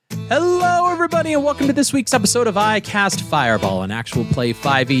Hello, everybody, and welcome to this week's episode of I Cast Fireball, an actual play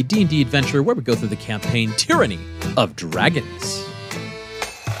 5e D&D adventure where we go through the campaign Tyranny of Dragons.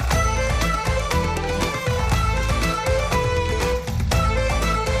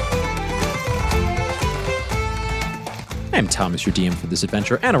 I'm Thomas, your DM for this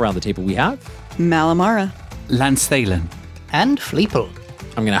adventure, and around the table we have... Malamara. Lance Thalen. And Fleeple.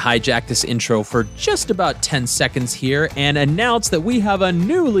 I'm going to hijack this intro for just about 10 seconds here and announce that we have a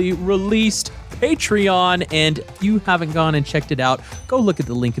newly released Patreon, and if you haven't gone and checked it out, go look at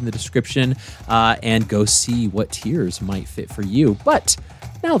the link in the description and go see what tiers might fit for you. But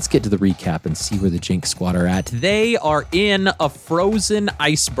now let's get to the recap and see where the Jinx Squad are at. They are in a frozen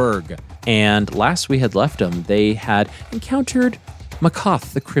iceberg, and last we had left them, they had encountered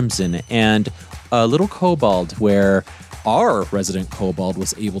Makoth the Crimson and a little kobold where our resident kobold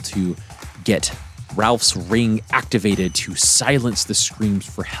was able to get Ralph's ring activated to silence the screams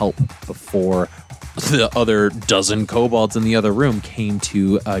for help before the other dozen kobolds in the other room came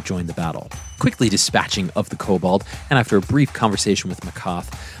to join the battle. Quickly dispatching of the kobold, and after a brief conversation with Makoth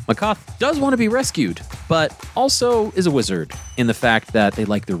does want to be rescued, but also is a wizard in the fact that they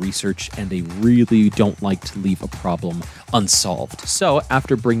like their research and they really don't like to leave a problem unsolved. So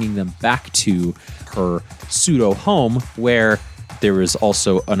after bringing them back to her pseudo home, where there was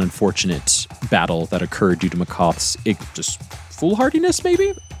also an unfortunate battle that occurred due to Makoth's just foolhardiness,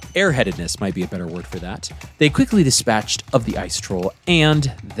 maybe? Airheadedness might be a better word for that. They quickly dispatched of the ice troll,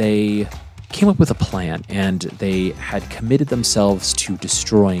 and they came up with a plan, and they had committed themselves to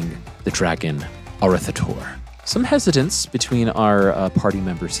destroying the dragon Arauthator. Some hesitance between our party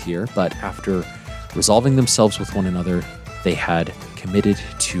members here, but after resolving themselves with one another, they had committed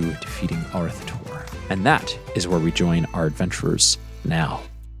to defeating Arauthator. And that is where we join our adventurers now.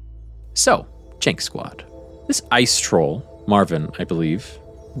 So, Jinx Squad. This ice troll, Marvin, I believe.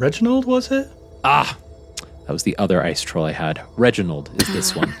 Reginald, was it? Ah, that was the other ice troll I had. Reginald is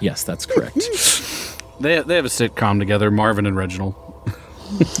this one. Yes, that's correct. They have a sitcom together, Marvin and Reginald.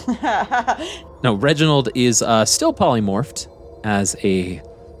 No, Reginald is still polymorphed as a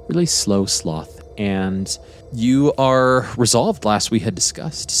really slow sloth, and you are resolved last we had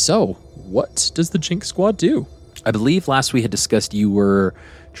discussed. So, what does the Jinx Squad do? I believe last we had discussed you were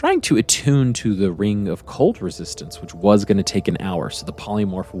trying to attune to the Ring of Cold Resistance, which was going to take an hour. So the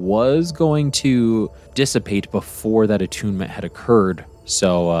polymorph was going to dissipate before that attunement had occurred.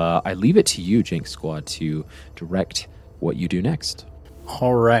 So I leave it to you, Jinx Squad, to direct what you do next.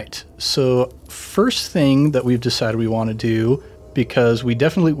 All right. So first thing that we've decided we want to do, because we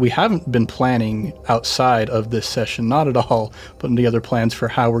haven't been planning outside of this session, not at all, putting together plans for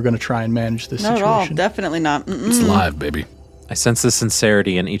how we're going to try and manage this situation. Not at all. Definitely not. It's live, baby. I sense the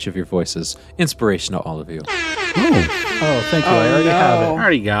sincerity in each of your voices. Inspiration to all of you. Oh, thank you. I already have I it.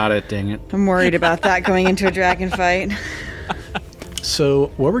 already got it, dang it. I'm worried about that going into a dragon fight. So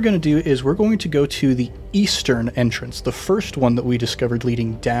what we're going to do is we're going to go to the eastern entrance, the first one that we discovered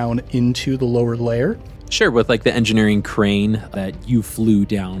leading down into the lower layer. Sure, with like the engineering crane that you flew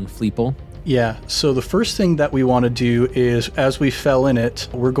down, Fleeple. Yeah, so the first thing that we want to do is, as we fell in it,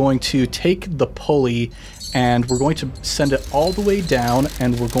 we're going to take the pulley and we're going to send it all the way down,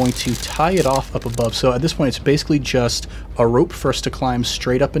 and we're going to tie it off up above. So at this point, it's basically just a rope for us to climb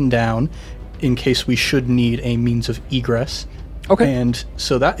straight up and down in case we should need a means of egress. Okay. And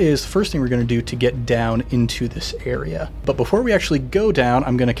so that is the first thing we're going to do to get down into this area. But before we actually go down,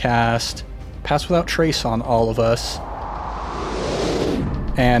 I'm going to cast Pass Without Trace on all of us.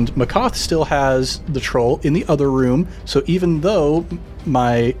 And Makoth still has the troll in the other room, so even though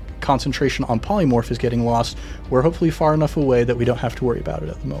my concentration on polymorph is getting lost, we're hopefully far enough away that we don't have to worry about it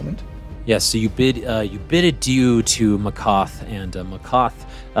at the moment. Yes, so you bid adieu to Makoth, and Makoth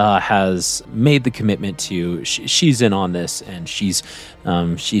has made the commitment to. She's in on this, and she's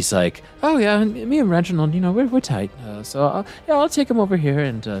like, oh yeah, me and Reginald, we're tight. So I'll take him over here,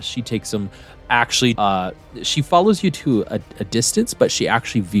 and she takes him. Actually, she follows you to a distance, but she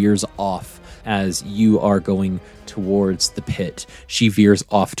actually veers off as you are going towards the pit. She veers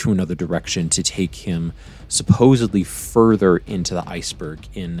off to another direction to take him supposedly further into the iceberg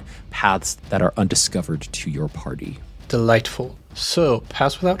in paths that are undiscovered to your party. Delightful. So,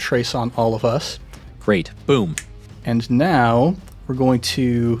 Pass Without Trace on all of us. Great. Boom. And now we're going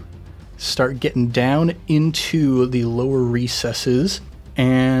to start getting down into the lower recesses,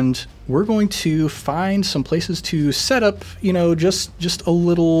 and we're going to find some places to set up, just a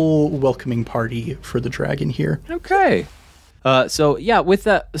little welcoming party for the dragon here. Okay. So yeah, with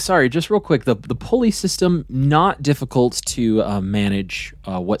that, sorry, just real quick, the pulley system, not difficult to manage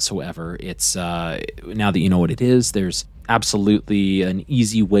whatsoever. It's now that you know what it is, there's absolutely an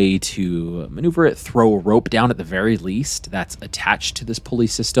easy way to maneuver it. Throw a rope down at the very least that's attached to this pulley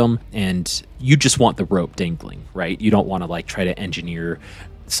system, and you just want the rope dangling, right? You don't want to like try to engineer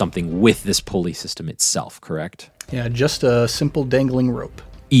something with this pulley system itself, correct? Yeah, just a simple dangling rope.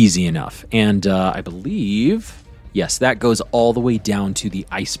 Easy enough. And I believe, yes, that goes all the way down to the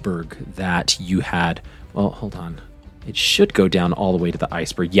iceberg that you had. Well, hold on. It should go down all the way to the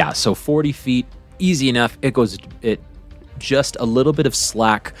iceberg. Yeah, so 40 feet, easy enough. It just a little bit of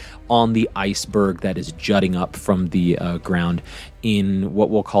slack on the iceberg that is jutting up from the ground in what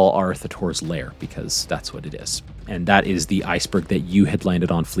we'll call Arauthator's lair, because that's what it is. And that is the iceberg that you had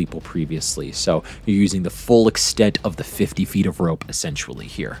landed on Fleetpool previously. So you're using the full extent of the 50 feet of rope essentially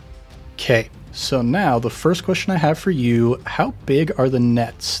here. Okay, so now the first question I have for you, how big are the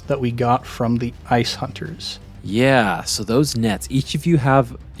nets that we got from the ice hunters? Yeah, so those nets, each of you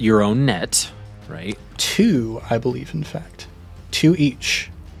have your own net, right? 2, I believe, in fact. 2 each.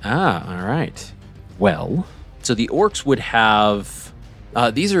 Ah, all right. Well, so the orcs would have,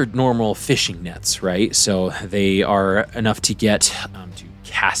 these are normal fishing nets, right? So they are enough to get to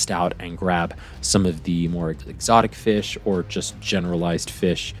cast out and grab some of the more exotic fish or just generalized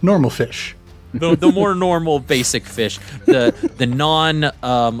fish. Normal fish. The more normal basic fish, the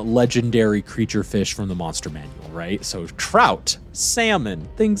non-legendary creature fish from the monster manual, right? So trout, salmon,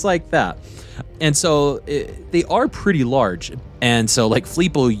 things like that. And so they are pretty large. And so like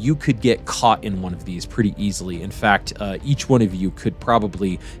Fleeple, you could get caught in one of these pretty easily. In fact, each one of you could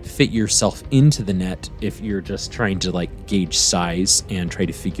probably fit yourself into the net if you're just trying to like gauge size and try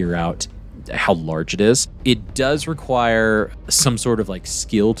to figure out how large it is. It does require some sort of like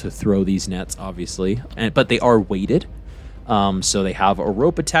skill to throw these nets, obviously, but they are weighted. So they have a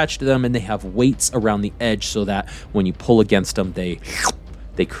rope attached to them and they have weights around the edge so that when you pull against them, they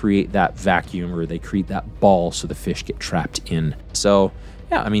create that vacuum or they create that ball so the fish get trapped in. So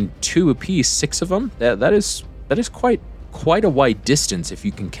yeah, I mean, 2 apiece, 6 of them, that is quite a wide distance if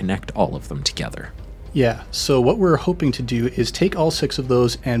you can connect all of them together. Yeah, so what we're hoping to do is take all 6 of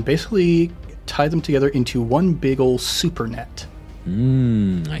those and basically tie them together into one big old super net.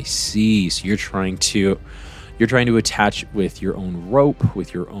 I see. So you're trying to attach with your own rope,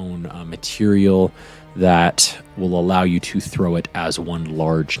 with your own material that will allow you to throw it as one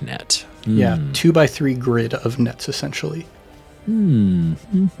large net. Yeah, 2x3 grid of nets, essentially.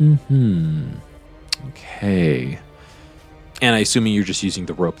 Okay. And I assuming you're just using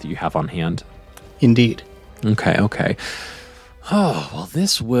the rope that you have on hand? Indeed. Okay. Oh, well,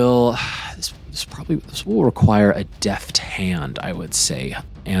 this will require a deft hand, I would say.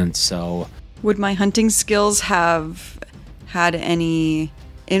 And so... Would my hunting skills have had any...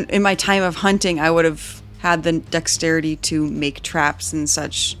 In my time of hunting, I would have had the dexterity to make traps and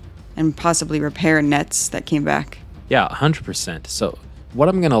such, and possibly repair nets that came back. Yeah, 100%. So what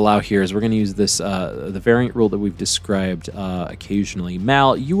I'm going to allow here is we're going to use this, the variant rule that we've described occasionally.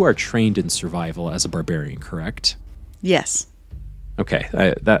 Mal, you are trained in survival as a barbarian, correct? Yes. Okay,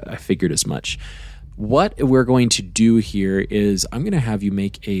 I figured as much. What we're going to do here is I'm going to have you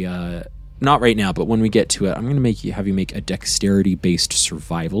make a... not right now, but when we get to it, I'm going to have you make a dexterity-based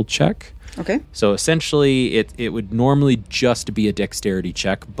survival check. Okay. So essentially, it would normally just be a dexterity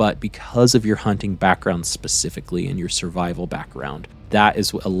check, but because of your hunting background specifically and your survival background, that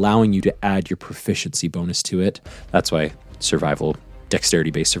is allowing you to add your proficiency bonus to it. That's why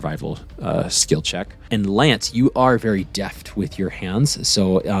dexterity-based survival skill check. And Lance, you are very deft with your hands,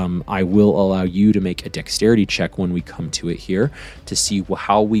 so I will allow you to make a dexterity check when we come to it here to see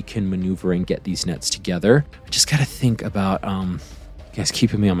how we can maneuver and get these nets together. I just got to think about you guys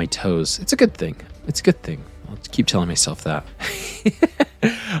keeping me on my toes. It's a good thing. I'll keep telling myself that.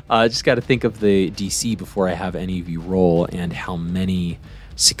 I just got to think of the DC before I have any of you roll and how many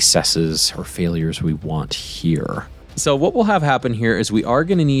successes or failures we want here. So what we'll have happen here is we are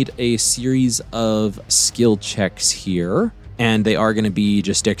going to need a series of skill checks here, and they are going to be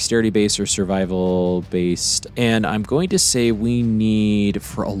just dexterity-based or survival-based. And I'm going to say we need,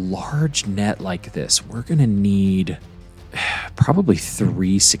 for a large net like this, we're going to need probably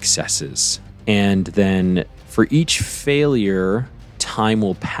 3 successes. And then for each failure, time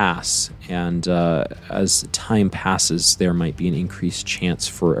will pass. And as time passes, there might be an increased chance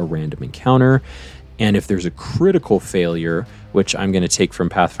for a random encounter. And if there's a critical failure, which I'm going to take from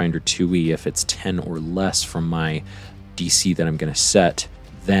Pathfinder 2e, if it's 10 or less from my DC that I'm going to set,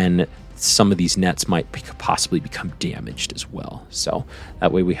 then some of these nets might possibly become damaged as well. So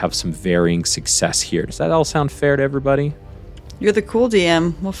that way we have some varying success here. Does that all sound fair to everybody? You're the cool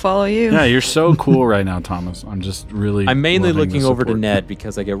DM. We'll follow you. Yeah, you're so cool right now, Thomas. I'm just really. I'm mainly loving looking the over to support. Ned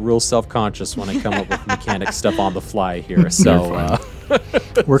because I get real self-conscious when I come up with mechanic stuff on the fly here. So,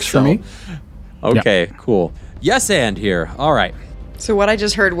 Works for me. okay, cool. Yes, and here. All right. So what I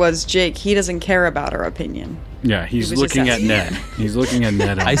just heard was Jake, he doesn't care about our opinion. Yeah, he's was just looking at asking. Ned. He's looking at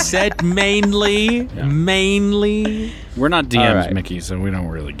Ned. I said mainly. We're not DMs, All right. Mickey, so we don't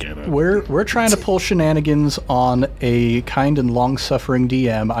really get it. We're trying to pull shenanigans on a kind and long-suffering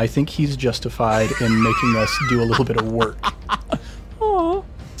DM. I think he's justified in making us do a little bit of work. All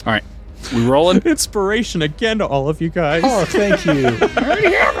right, we rolling? Inspiration again to all of you guys. Oh, thank you.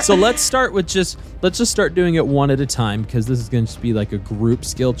 So let's just start doing it one at a time because this is going to be like a group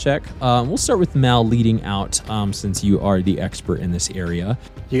skill check. We'll start with Mal leading out since you are the expert in this area.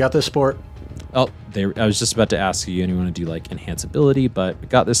 You got this, sport. Oh, I was just about to ask you, anyone want to do like enhance ability, but we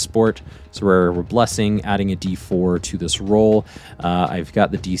got this sport. So we're blessing, adding a D4 to this roll. I've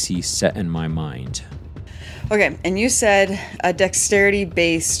got the DC set in my mind. Okay, and you said a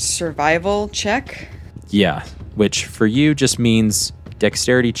dexterity-based survival check? Yeah, which for you just means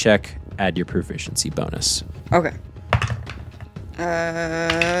dexterity check, add your proficiency bonus. Okay.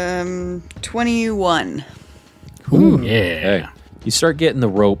 21. Ooh, Yeah. okay. You start getting the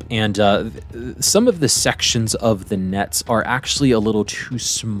rope, and some of the sections of the nets are actually a little too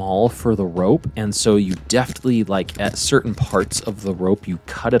small for the rope, and so you deftly, like at certain parts of the rope, you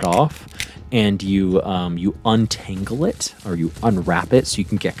cut it off, and you untangle it, or you unwrap it, so you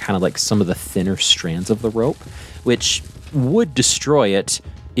can get kind of like some of the thinner strands of the rope, which would destroy it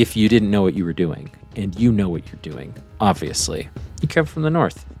if you didn't know what you were doing. And you know what you're doing, obviously. You come from the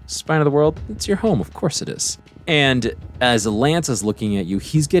north. Spine of the world, it's your home, of course it is. And as Lance is looking at you,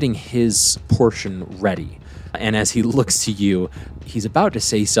 he's getting his portion ready. And as he looks to you, he's about to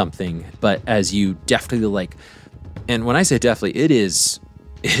say something, but as you deftly and when I say deftly, it is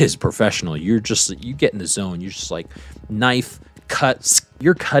professional. You get in the zone. You're just like knife, cut.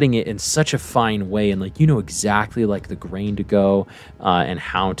 You're cutting it in such a fine way, and like you know exactly like the grain to go and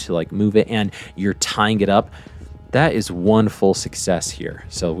how to like move it, and you're tying it up. That is one full success here.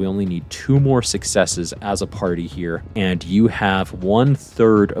 So we only need 2 more successes as a party here, and you have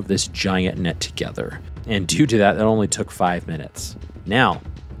 1/3 of this giant net together. And due to that, that only took 5 minutes. Now,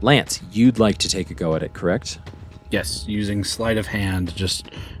 Lance, you'd like to take a go at it, correct? Yes, using sleight of hand, just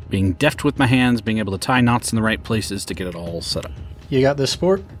being deft with my hands, being able to tie knots in the right places to get it all set up. You got this,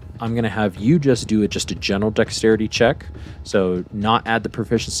 sport. I'm going to have you just do just a general dexterity check. So not add the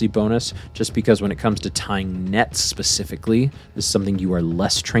proficiency bonus, just because when it comes to tying nets specifically, this is something you are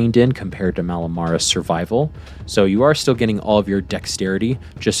less trained in compared to Malamara's survival. So you are still getting all of your dexterity,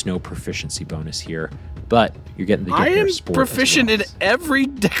 just no proficiency bonus here. But you're getting the I am sport proficient as well. in every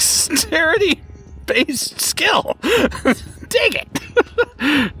dexterity-based skill. Dig it.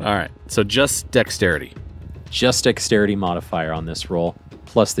 All right, so just dexterity. Just dexterity modifier on this roll,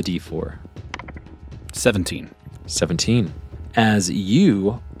 plus the D4. 17. 17. As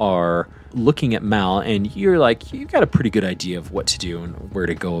you are looking at Mal, and you've got a pretty good idea of what to do and where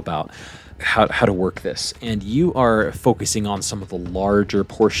to go about how to work this. And you are focusing on some of the larger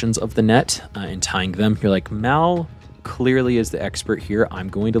portions of the net and tying them. You're like, Mal clearly is the expert here. I'm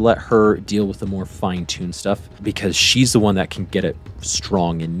going to let her deal with the more fine-tuned stuff because she's the one that can get it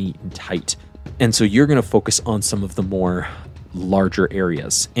strong and neat and tight. And so you're going to focus on some of the more larger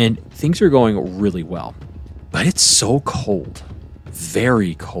areas. And things are going really well. But it's so cold.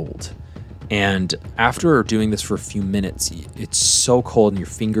 Very cold. And after doing this for a few minutes, it's so cold and your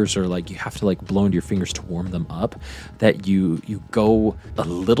fingers are you have to blow into your fingers to warm them up that you go a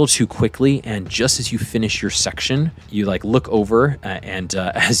little too quickly. And just as you finish your section, you look over and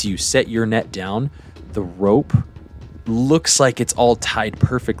as you set your net down, the rope looks like it's all tied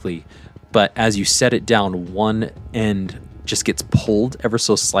perfectly. But as you set it down, one end just gets pulled ever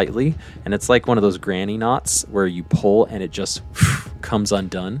so slightly. And it's like one of those granny knots where you pull and it just comes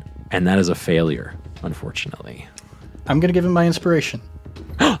undone. And that is a failure, unfortunately. I'm going to give him my inspiration.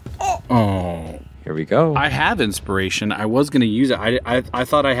 Oh. Here we go. I have inspiration. I was going to use it. I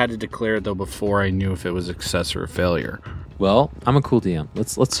thought I had to declare it, though, before I knew if it was a success or a failure. Well, I'm a cool DM.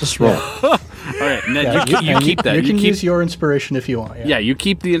 Let's just roll. All right, Ned, Yeah, you keep that. You can keep, use your inspiration if you want. Yeah, you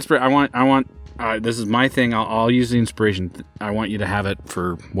keep the inspiration. I want. This is my thing. I'll use the inspiration. I want you to have it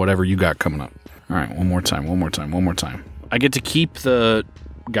for whatever you got coming up. All right, one more time. I get to keep the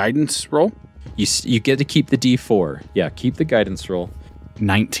guidance roll. You get to keep the D4. Yeah, keep the guidance roll.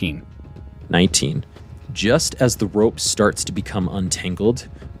 19. Just as the rope starts to become untangled,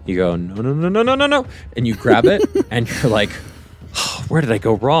 you go, no, and you grab it, and you're like, oh, where did I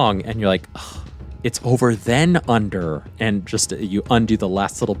go wrong? And you're like, oh, It's over, then under, and just you undo the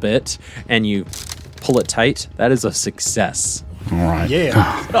last little bit and you pull it tight. That is a success. All right.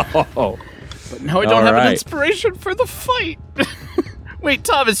 Yeah. Oh, But now I don't have an inspiration for the fight. Wait,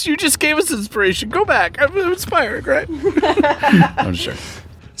 Thomas, you just gave us inspiration. Go back. I'm inspired, right? I'm sure.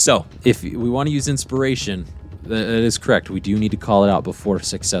 so if we want to use inspiration, that is correct. We do need to call it out before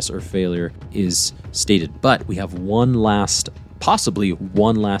success or failure is stated. But we have possibly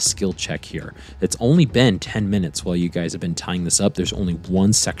one last skill check here. It's only been 10 minutes while you guys have been tying this up. There's only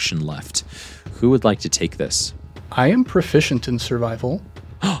one section left. Who would like to take this? I am proficient in survival.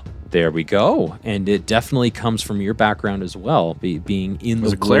 There we go. And it definitely comes from your background as well, being in the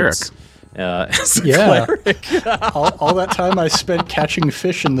woods. Cleric. As a Yeah. cleric. all that time I spent catching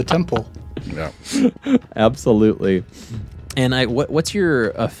fish in the temple. Yeah. Absolutely. And what's your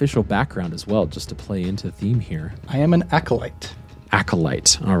official background as well, just to play into the theme here? I am an acolyte.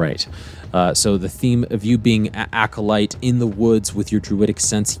 Acolyte. All right. So the theme of you being acolyte in the woods with your druidic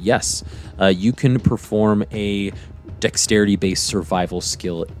sense, yes. You can perform a dexterity-based survival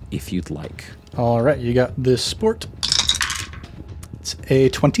skill if you'd like. All right, you got this sport. It's a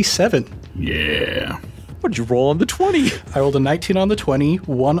 27. Yeah. What'd you roll on the 20? I rolled a 19 on the 20,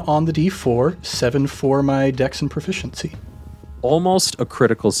 1 on the d4, 7 for my dex and proficiency. Almost a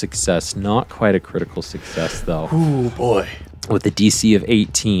critical success. Not quite a critical success, though. Ooh, boy. With a DC of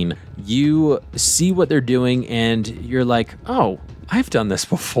 18, you see what they're doing and you're like, oh, I've done this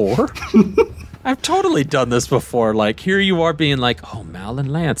before. I've totally done this before. Like, here you are being like, oh, Mal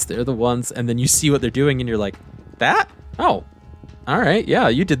and Lance, they're the ones. And then you see what they're doing and you're like, that? Oh, all right. Yeah,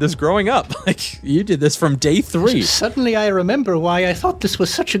 you did this growing up. Like, you did this from day 3. Suddenly I remember why I thought this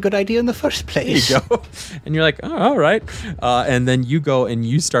was such a good idea in the first place. There you go. And you're like, oh, all right. And then you go and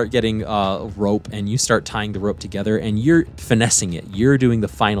you start getting rope and you start tying the rope together and you're finessing it. You're doing the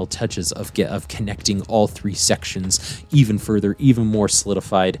final touches of connecting all 3 sections even further, even more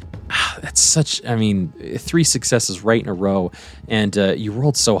solidified. That's 3 successes right in a row. And you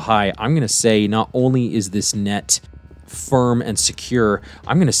rolled so high. I'm going to say not only is this net firm and secure,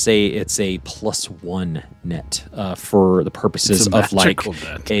 I'm going to say it's a +1 net for the purposes of like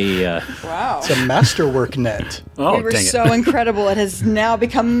net. Wow. It's a masterwork net. Oh, We were dang so incredible. It has now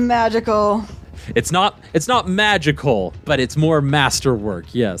become magical. it's not magical, but it's more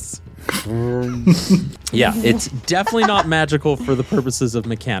masterwork. Yes. Yeah, it's definitely not magical for the purposes of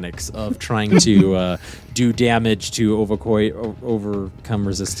mechanics of trying to do damage to overcome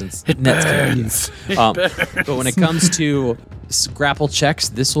resistance. It burns. But when it comes to grapple checks,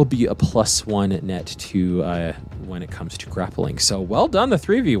 this will be a +1 net to when it comes to grappling. So well done, the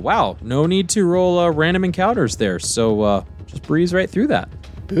 3 of you. Wow, no need to roll random encounters there. So just breeze right through that.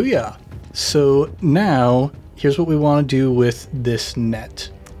 Booyah. So now, here's what we want to do with this net.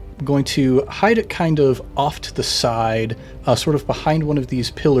 I'm going to hide it kind of off to the side, sort of behind one of these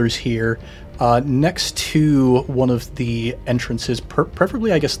pillars here, next to one of the entrances,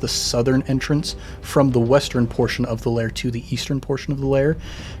 preferably, I guess, the southern entrance from the western portion of the lair to the eastern portion of the lair.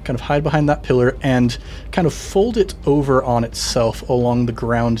 Kind of hide behind that pillar and kind of fold it over on itself along the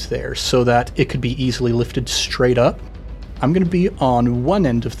ground there so that it could be easily lifted straight up. I'm going to be on one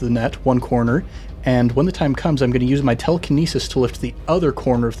end of the net, one corner, and when the time comes, I'm going to use my telekinesis to lift the other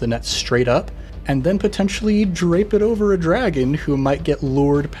corner of the net straight up, and then potentially drape it over a dragon who might get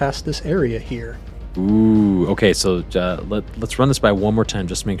lured past this area here. Ooh, okay, so let's run this by one more time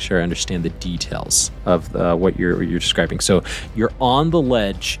just to make sure I understand the details of what you're describing. So you're on the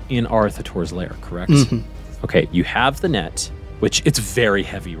ledge in Arauthator's lair, correct? Mhm. Okay, you have the net, which it's very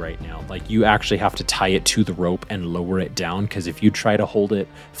heavy right now. Like, you actually have to tie it to the rope and lower it down, because if you try to hold it,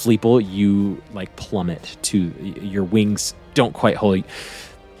 Fleeple, you, like, plummet to your wings don't quite hold it.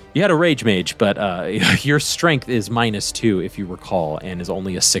 You had a rage mage, but your strength is -2, if you recall, and is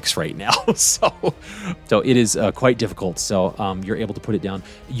only a 6 right now. So it is quite difficult. So you're able to put it down.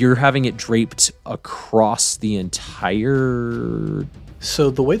 You're having it draped across the entire...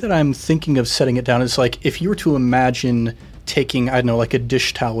 So the way that I'm thinking of setting it down is like if you were to imagine taking, I don't know, like a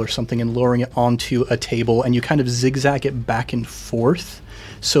dish towel or something and lowering it onto a table, and you kind of zigzag it back and forth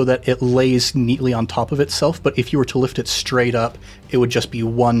so that it lays neatly on top of itself. But if you were to lift it straight up, it would just be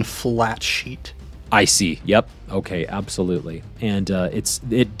one flat sheet. I see. Yep. Okay, absolutely. And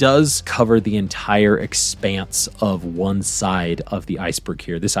it does cover the entire expanse of one side of the iceberg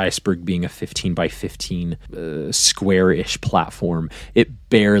here. This iceberg being a 15 by 15 square-ish platform. It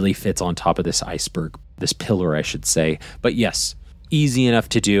barely fits on top of this iceberg, this pillar, I should say. But yes, easy enough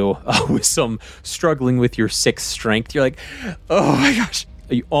to do with some struggling with your 6th strength. You're like, oh my gosh.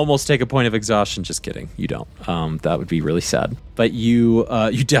 You almost take a point of exhaustion. Just kidding. You don't. That would be really sad. But you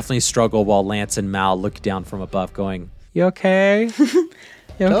definitely struggle while Lance and Mal look down from above going, "You okay? You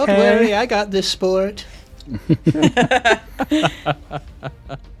Don't okay?" worry, I got this sport.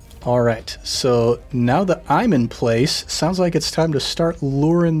 All right, so now that I'm in place, sounds like it's time to start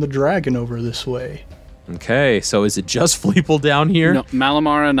luring the dragon over this way. Okay, so is it just Fleeple down here? No,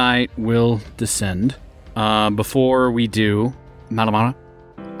 Malamara and I will descend. Before we do, Malamara,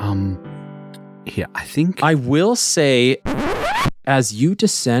 here, I think... I will say, as you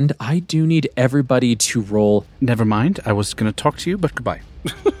descend, I do need everybody to roll. Never mind, I was going to talk to you, but goodbye.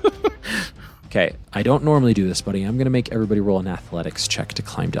 Okay, I don't normally do this, buddy. I'm going to make everybody roll an athletics check to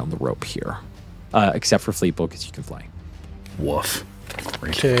climb down the rope here. Except for Fleeple, because you can fly. Woof.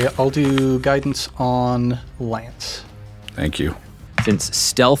 Great. Okay, I'll do guidance on Lance. Thank you. Since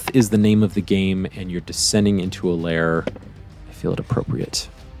stealth is the name of the game and you're descending into a lair, I feel it appropriate.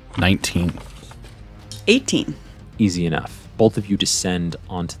 19. 18. Easy enough. Both of you descend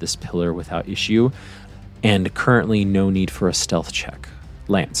onto this pillar without issue, and currently no need for a stealth check.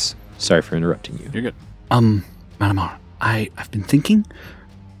 Lance, sorry for interrupting you. You're good. Malamar, I've been thinking,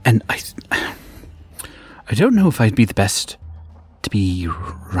 and I don't know if I'd be the best to be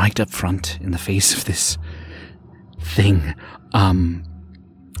right up front in the face of this thing.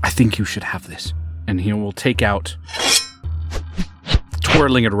 I think you should have this. And he will take out,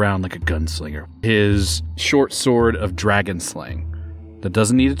 twirling it around like a gunslinger, his short sword of dragon slaying. That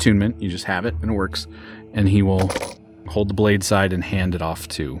doesn't need attunement, you just have it and it works. And he will hold the blade side and hand it off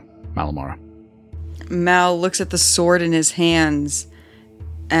to Malamara. Mal looks at the sword in his hands,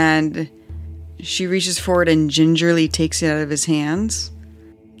 and she reaches forward and gingerly takes it out of his hands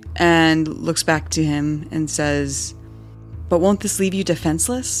and looks back to him and says, "But won't this leave you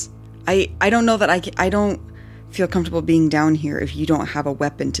defenseless? I don't know that I don't feel comfortable being down here if you don't have a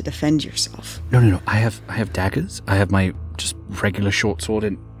weapon to defend yourself." No. I have daggers. I have my just regular short sword,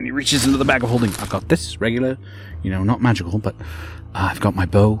 and he reaches into the bag of holding. I've got this regular, not magical, but I've got my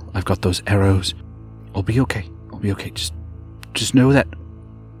bow. I've got those arrows. I'll be okay. Just know that,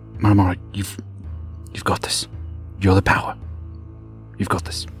 Malamara, you've got this. You're the power. You've got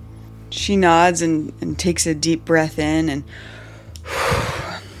this. She nods and takes a deep breath in,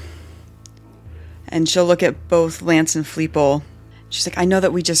 and she'll look at both Lance and Fleeple. She's like, "I know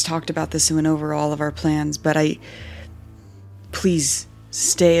that we just talked about this and went over all of our plans, but please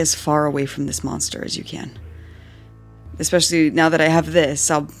stay as far away from this monster as you can. Especially now that I have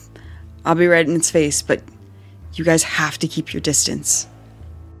this, I'll be right in its face, but you guys have to keep your distance."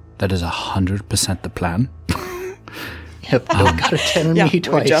 That is 100% the plan. Yep, I've got a 10 on me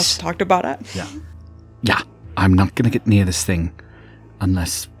twice. We just talked about it. Yeah. I'm not going to get near this thing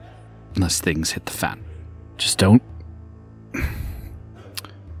unless things hit the fan. Just don't.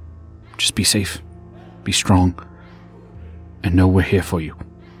 Just be safe. Be strong. And know we're here for you.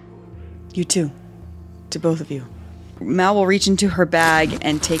 You too. To both of you. Mal will reach into her bag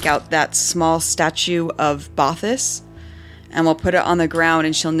and take out that small statue of Bothus, and we'll put it on the ground,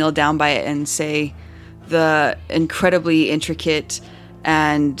 and she'll kneel down by it and say the incredibly intricate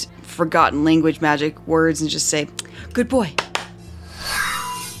and forgotten language magic words and just say, "Good boy,"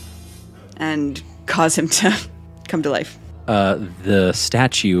 and cause him to come to life. The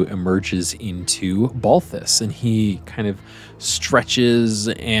statue emerges into Balthus, and he kind of stretches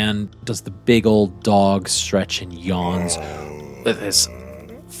and does the big old dog stretch and yawns with his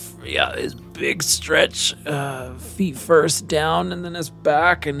big stretch, feet first down and then his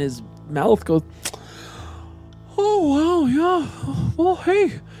back, and his mouth goes, "Oh, wow, yeah. Well,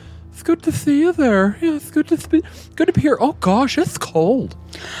 hey, it's good to see you there. Yeah, it's good to be here. Oh, gosh, it's cold.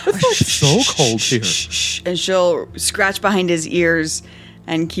 It's so cold here." And she'll scratch behind his ears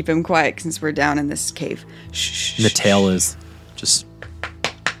and keep him quiet since we're down in this cave. And the tail is just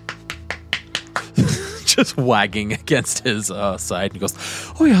wagging against his side, and he goes,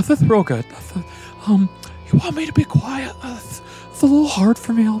 "Oh, yeah, that's real good. You want me to be quiet? It's a little hard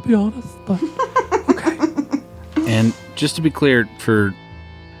for me, I'll be honest, but okay." And just to be clear,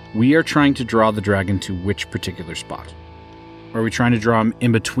 we are trying to draw the dragon to which particular spot? Are we trying to draw him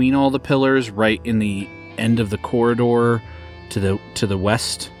in between all the pillars, right in the end of the corridor to the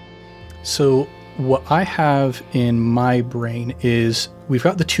west? So what I have in my brain is we've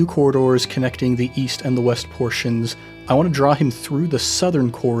got the two corridors connecting the east and the west portions. I want to draw him through the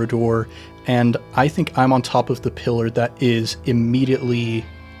southern corridor, and I think I'm on top of the pillar that is immediately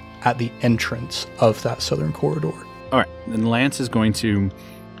at the entrance of that southern corridor. All right, then Lance is going to,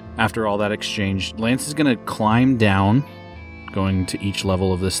 after all that exchange, Lance is going to climb down, going to each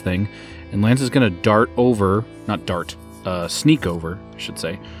level of this thing, and Lance is going to sneak over, I should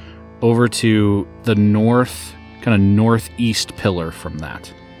say, over to the northeast pillar from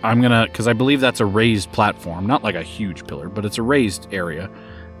that. I'm going to, because I believe that's a raised platform, not like a huge pillar, but it's a raised area,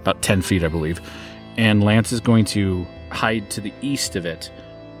 about 10 feet, I believe. And Lance is going to hide to the east of it,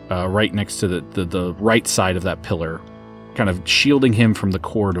 right next to the right side of that pillar, kind of shielding him from the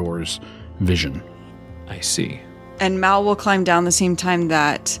corridor's vision. I see. And Mal will climb down the same time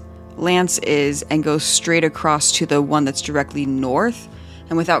that Lance is and go straight across to the one that's directly north.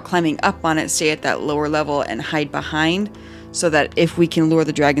 And without climbing up on it, stay at that lower level and hide behind so that if we can lure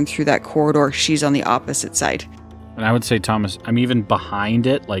the dragon through that corridor, she's on the opposite side. And I would say, Thomas, I'm even behind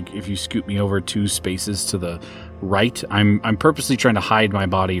it. Like, if you scoot me over 2 spaces to the right, I'm purposely trying to hide my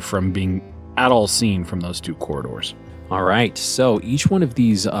body from being at all seen from those 2 corridors. All right, so each one of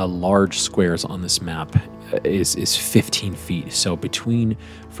these large squares on this map is 15 feet. So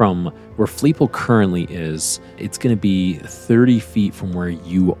from where Fleeple currently is, it's going to be 30 feet from where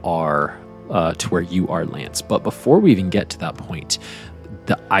you are to where you are, Lance. But before we even get to that point,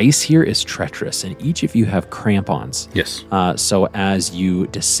 the ice here is treacherous, and each of you have crampons. Yes. So as you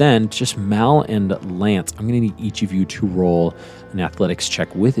descend, just Mal and Lance, I'm going to need each of you to roll an athletics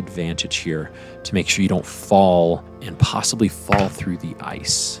check with advantage here to make sure you don't fall and possibly fall through the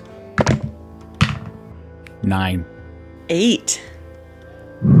ice. 9. 8.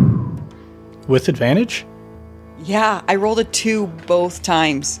 With advantage? Yeah, I rolled a 2 both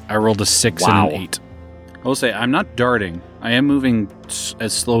times. I rolled a 6 Wow. and an 8. I will say, I'm not darting. I am moving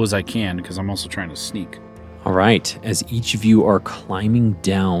as slow as I can because I'm also trying to sneak. All right, as each of you are climbing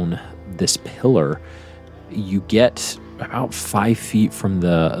down this pillar, you get about 5 feet from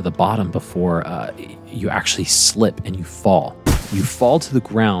the bottom before you actually slip and you fall. You fall to the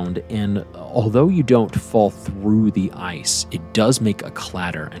ground, and although you don't fall through the ice, it does make a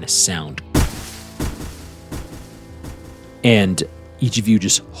clatter and a sound. And each of you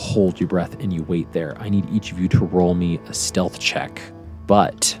just hold your breath and you wait there. I need each of you to roll me a stealth check,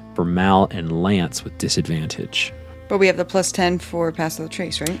 but for Mal and Lance with disadvantage. But we have the plus 10 for Pass Without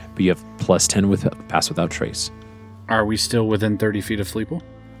Trace, right? But you have plus 10 with Pass Without Trace. Are we still within 30 feet of Fleeple?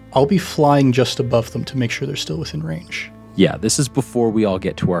 I'll be flying just above them to make sure they're still within range. Yeah, this is before we all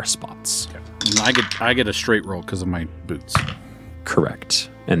get to our spots. I get a straight roll because of my boots. Correct.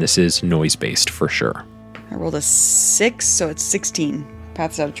 And this is noise-based for sure. I rolled a 6, so it's 16.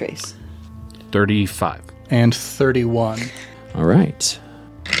 Paths Without Trace. 35. And 31. All right.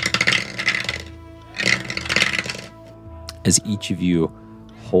 As each of you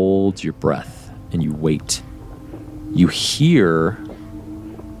hold your breath and you wait, you hear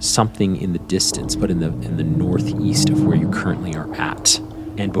something in the distance, but in the northeast of where you currently are at.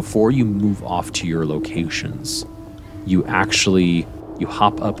 And before you move off to your locations, you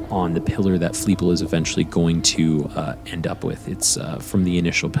hop up on the pillar that Fleeple is eventually going to end up with. It's from the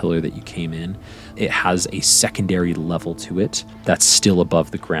initial pillar that you came in. It has a secondary level to it that's still above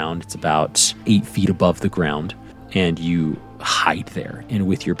the ground. It's about 8 feet above the ground, and you hide there. And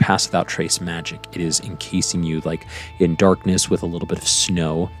with your Pass Without Trace magic, it is encasing you like in darkness with a little bit of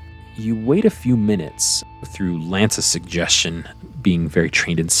snow. You wait a few minutes through Lance's suggestion, being very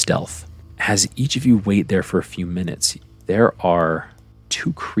trained in stealth. As each of you wait there for a few minutes, there are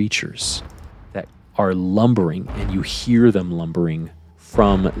 2 creatures that are lumbering, and you hear them lumbering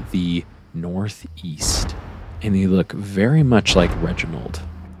from the northeast. And they look very much like Reginald,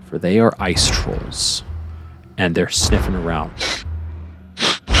 for they are ice trolls, and they're sniffing around.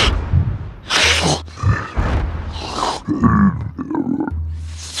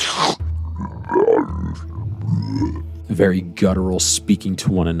 Very guttural, speaking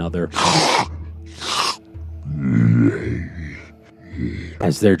to one another.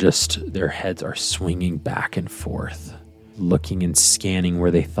 As their heads are swinging back and forth, looking and scanning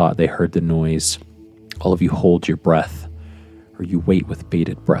where they thought they heard the noise. All of you hold your breath, or you wait with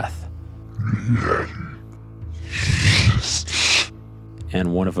bated breath.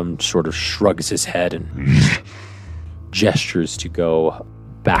 And one of them sort of shrugs his head and gestures to go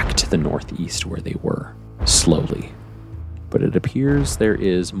back to the northeast where they were, slowly. But it appears there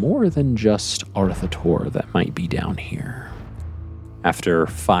is more than just Arauthator that might be down here. After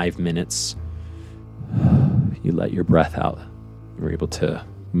 5 minutes, you let your breath out. You're able to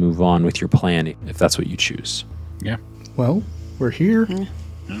move on with your plan if that's what you choose. Yeah. Well, we're here.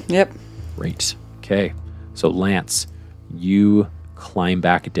 Yep. Great. Okay. So Lance, you climb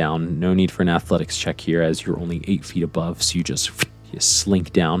back down. No need for an athletics check here as you're only 8 feet above. So you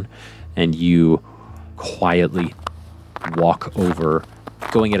slink down and you quietly walk over,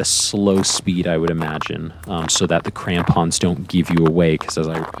 going at a slow speed, I would imagine, so that the crampons don't give you away. Because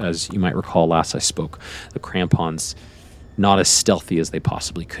as you might recall, last I spoke, the crampons not as stealthy as they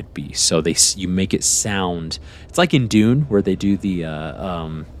possibly could be. So you make it sound. It's like in Dune where they do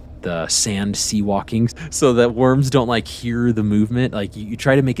the sand sea walking, so that worms don't like hear the movement. Like you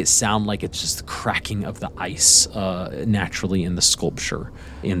try to make it sound like it's just the cracking of the ice naturally in the sculpture,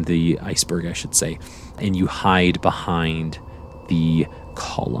 in the iceberg, I should say. And you hide behind the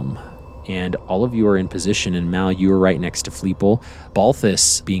column. And all of you are in position, and Mal, you are right next to Fleeple.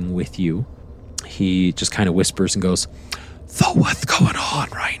 Balthus being with you, he just kind of whispers and goes, "So what's going on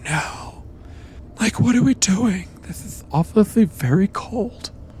right now? Like, what are we doing? This is obviously very cold."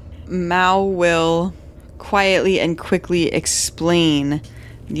 Mao will quietly and quickly explain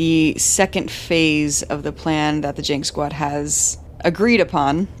the second phase of the plan that the Jank Squad has agreed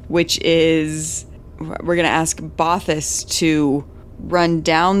upon, which is we're going to ask Balthus to run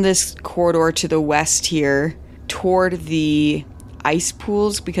down this corridor to the west here toward the ice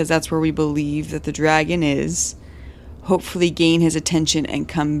pools, because that's where we believe that the dragon is. Hopefully gain his attention and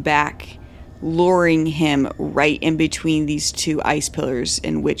come back, luring him right in between these two ice pillars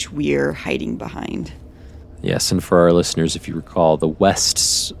in which we're hiding behind. Yes, and for our listeners, if you recall, the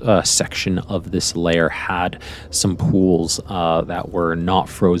west section of this lair had some pools that were not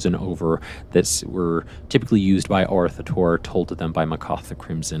frozen over, that were typically used by Arauthator, told to them by Makoth the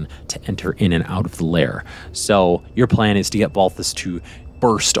Crimson to enter in and out of the lair. So your plan is to get Balthus to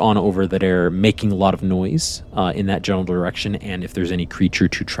burst on over there, making a lot of noise in that general direction, and if there's any creature,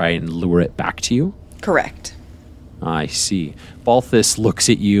 to try and lure it back to you? Correct. I see. Balthus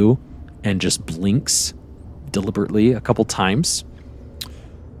looks at you and just blinks deliberately a couple times.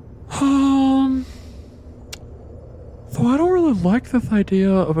 So I don't really like this idea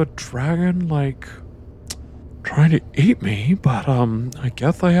of a dragon, like, trying to eat me, but, I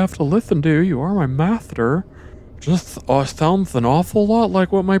guess I have to listen to you. You are my master. Just sounds an awful lot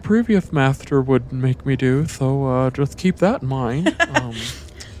like what my previous master would make me do, so just keep that in mind.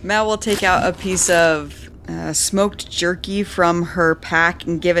 Mal will take out a piece of smoked jerky from her pack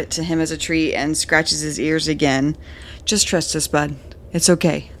and give it to him as a treat, and scratches his ears again. Just trust us, bud. It's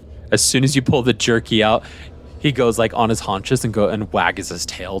okay. As soon as you pull the jerky out, he goes like on his haunches and wags his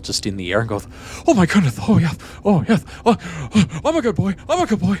tail just in the air and goes, "Oh my goodness, oh yes, I'm a good boy, I'm a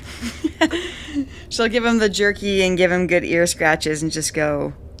good boy." She'll give him the jerky and give him good ear scratches and just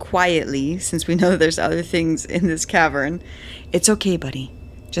go quietly, since we know there's other things in this cavern. "It's okay, buddy.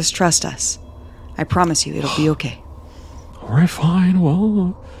 Just trust us. I promise you it'll be okay." All right, fine.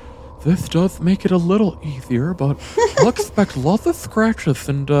 Well, this does make it a little easier, but I'll expect lots of scratches,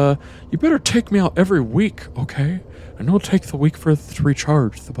 and you better take me out every week, okay? I know it takes a week for it to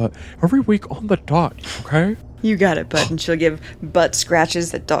recharge, but every week on the dot, okay? You got it, bud. And she'll give butt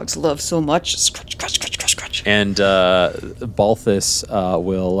scratches that dogs love so much. Scratch, scratch, scratch, scratch, scratch. And Balthus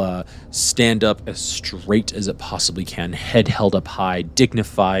will stand up as straight as it possibly can, head held up high,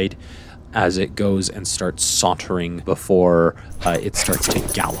 dignified, as it goes and starts sauntering before it starts to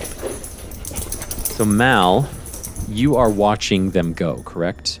gallop. So Mal, you are watching them go,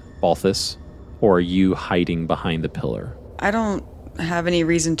 correct, Balthus? Or are you hiding behind the pillar? I don't have any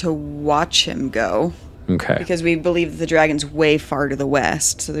reason to watch him go. Okay. Because we believe that the dragon's way far to the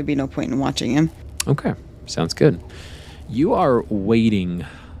west, so there'd be no point in watching him. Okay, sounds good. You are waiting,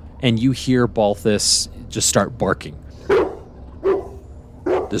 and you hear Balthus just start barking.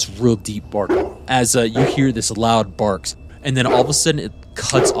 This real deep bark, as you hear this loud barks, and then all of a sudden it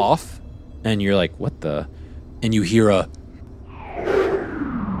cuts off, and you're like, "What the?" And you hear a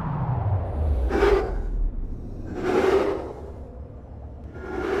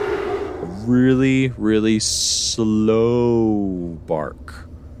really, really slow bark,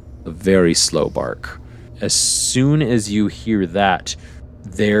 a very slow bark. As soon as you hear that,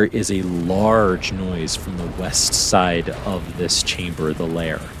 there is a large noise from the west side of this chamber, the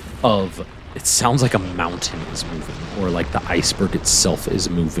lair, it sounds like a mountain is moving, or like the iceberg itself is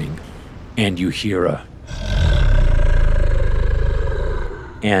moving, and you hear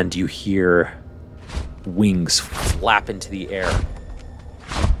wings flap into the air.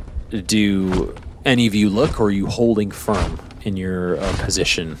 Do any of you look, or are you holding firm in your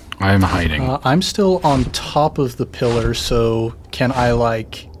position? I'm hiding. I'm still on top of the pillar, so can I,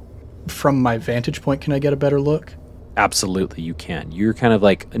 from my vantage point, can I get a better look? Absolutely, you can. You're kind of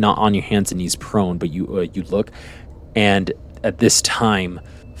like not on your hands and knees prone, but you look. And at this time,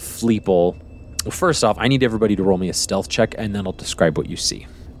 Fleeple, first off, I need everybody to roll me a stealth check, and then I'll describe what you see.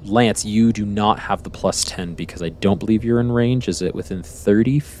 Lance, you do not have the +10 because I don't believe you're in range. Is it within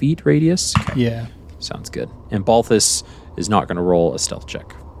 30 feet radius? Okay. Yeah. Sounds good. And Balthus is not going to roll a stealth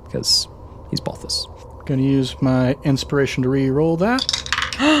check because he's Balthus. Gonna use my inspiration to re-roll that.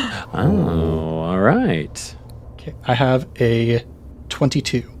 Oh, all right. Okay, I have a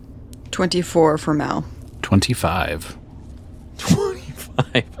 22. 24 for Mal. 25.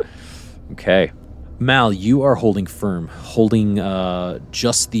 25. Okay. Mal, you are holding firm. Holding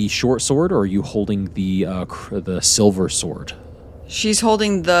just the short sword, or are you holding the silver sword? She's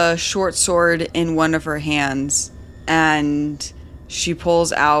holding the short sword in one of her hands, and she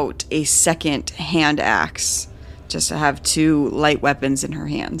pulls out a second hand axe just to have 2 light weapons in her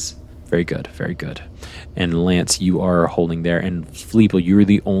hands. Very good, very good. And Lance, you are holding there. And Felipe, you're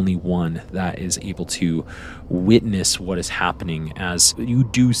the only one that is able to witness what is happening as you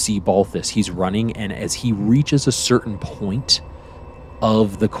do see Balthus. He's running, and as he reaches a certain point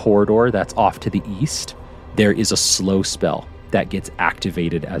of the corridor that's off to the east, there is a slow spell that gets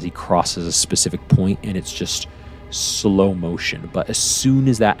activated as he crosses a specific point, and it's just slow motion. But as soon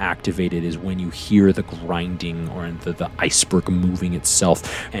as that activated is when you hear the grinding or the iceberg moving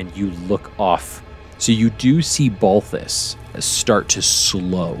itself, and you look off. So you do see Balthus start to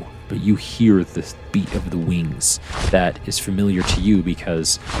slow, but you hear the beat of the wings that is familiar to you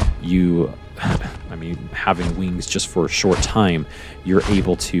because you, having wings just for a short time, you're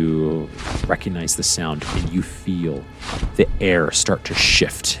able to recognize the sound, and you feel the air start to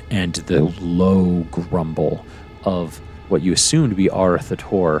shift, and the low grumble of what you assume to be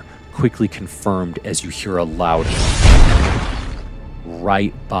Arauthator quickly confirmed as you hear a loud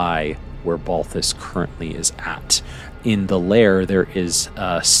right by where Balthus currently is at. In the lair, there is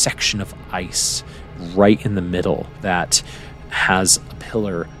a section of ice right in the middle that has a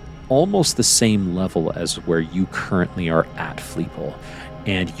pillar almost the same level as where you currently are at, Fleeple.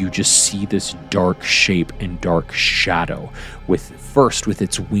 And you just see this dark shape and dark shadow with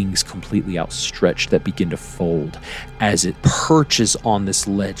its wings completely outstretched that begin to fold as it perches on this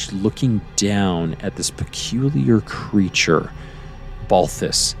ledge looking down at this peculiar creature.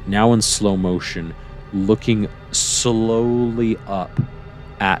 Balthus, now in slow motion, looking slowly up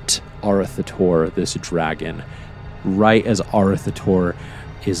at Arauthator, this dragon, right as Arauthator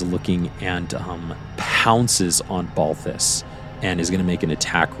is looking and pounces on Balthus and is going to make an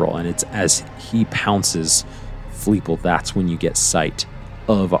attack roll. And it's as he pounces, Fleeple, that's when you get sight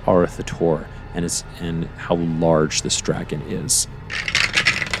of Arauthator and how large this dragon is.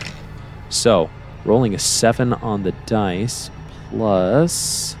 So, rolling a 7 on the dice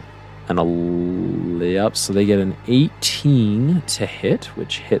plus so they get an 18 to hit,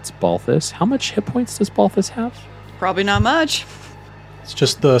 which hits Balthus. How much hit points does Balthus have? Probably not much. It's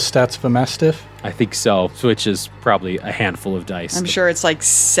just the stats of a Mastiff. I think so, which is probably a handful of dice. I'm sure it's like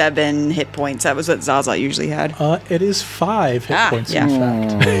 7 hit points. That was what Zaza usually had. It is 5 hit points, yeah. in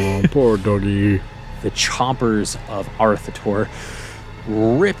fact. Oh, poor doggy. The chompers of Arauthator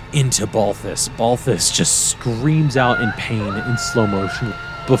rip into Balthus. Balthus just screams out in pain in slow motion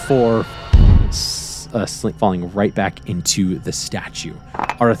before falling right back into the statue.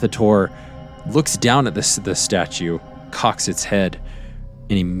 Arauthator looks down at the statue, cocks its head,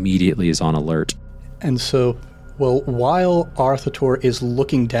 and immediately is on alert. And so, while Arauthator is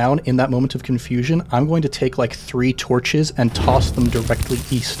looking down in that moment of confusion, I'm going to take 3 torches and toss them directly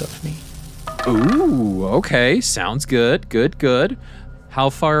east of me. Ooh, okay. Sounds good. Good. How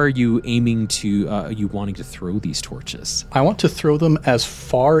far are you aiming to, you wanting to throw these torches? I want to throw them as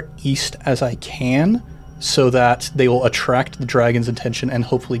far east as I can so that they will attract the dragon's attention and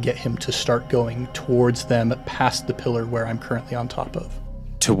hopefully get him to start going towards them past the pillar where I'm currently on top of.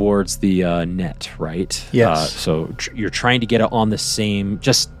 Towards the net, right? Yes. So you're trying to get it on the same,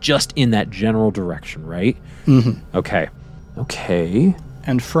 just in that general direction, right? Mm-hmm. Okay.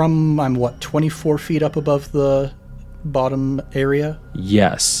 And from, I'm 24 feet up above the bottom area?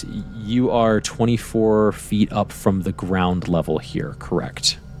 Yes, you are 24 feet up from the ground level here,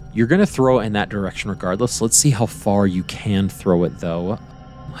 correct. You're going to throw it in that direction regardless. Let's see how far you can throw it, though.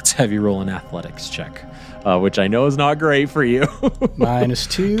 Let's have you roll an athletics check, which I know is not great for you.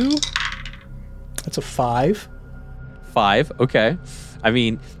 -2. That's a 5. 5, okay. I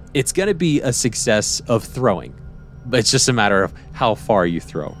mean, it's going to be a success of throwing. But it's just a matter of how far you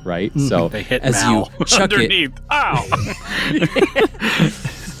throw, right? Mm-hmm. So they hit as Mal you chuck underneath. Ow!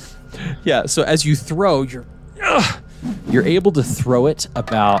 Yeah, so as you throw, you're able to throw it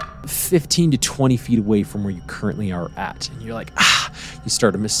about 15 to 20 feet away from where you currently are at. And you're like, you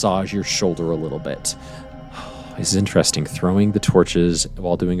start to massage your shoulder a little bit. This is interesting, throwing the torches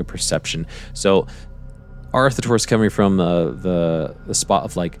while doing a perception. So Arauthator is coming from the spot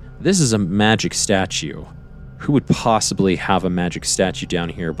of this is a magic statue. Who would possibly have a magic statue down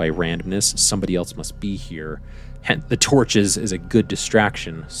here by randomness? Somebody else must be here. Hence, the torches is a good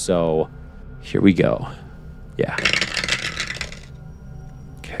distraction. So here we go. Yeah.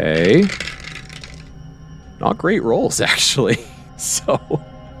 Okay. Not great rolls, actually. So,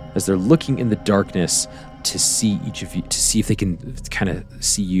 as they're looking in the darkness to see each of you, to see if they can kind of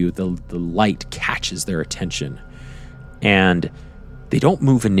see you, the light catches their attention. And they don't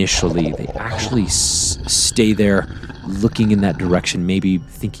move initially. They actually stay there looking in that direction, maybe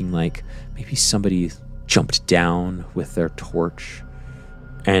thinking like maybe somebody jumped down with their torch.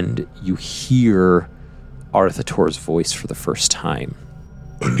 And you hear Arauthator's voice for the first time.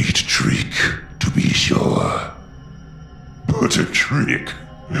 A neat trick, to be sure. But a trick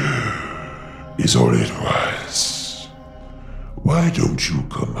is all it was. Why don't you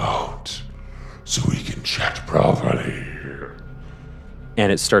come out so we can chat properly?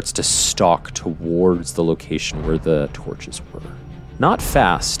 And it starts to stalk towards the location where the torches were. Not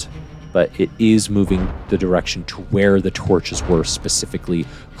fast, but it is moving the direction to where the torches were, specifically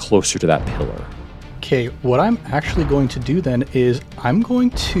closer to that pillar. Okay, what I'm actually going to do then is I'm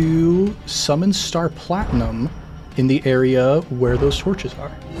going to summon Star Platinum in the area where those torches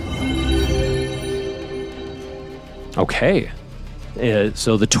are. Okay.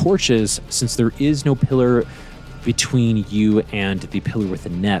 So the torches, since there is no pillar between you and the pillar with the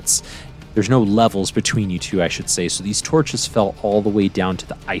nets, there's no levels between you two, I should say. So these torches fell all the way down to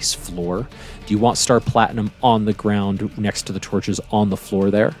the ice floor. Do you want Star Platinum on the ground next to the torches on the floor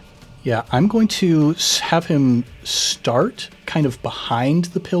there? Yeah, I'm going to have him start kind of behind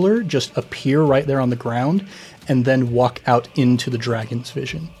the pillar, just appear right there on the ground, and then walk out into the dragon's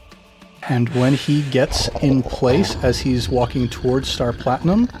vision. And when he gets in place as he's walking towards Star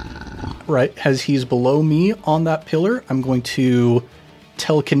Platinum, right, as he's below me on that pillar, I'm going to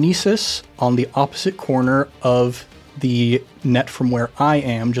telekinesis on the opposite corner of the net from where I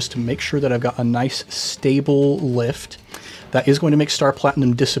am, just to make sure that I've got a nice stable lift. That is going to make Star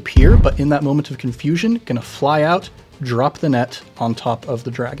Platinum disappear, but in that moment of confusion, gonna fly out, drop the net on top of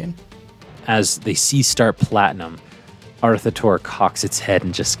the dragon. As they see Star Platinum, Arauthator cocks its head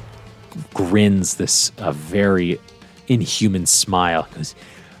and just grins this very inhuman smile. He goes,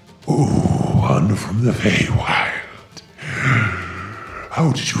 Oh, one from the Feywild.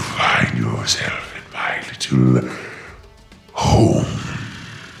 How did you find yourself in my little home?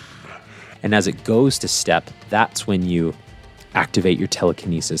 and as it goes to step, that's when you activate your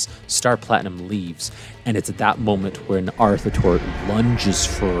telekinesis. Star Platinum leaves, and it's at that moment when Arauthator lunges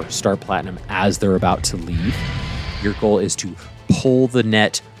for Star Platinum as they're about to leave. Your goal is to pull the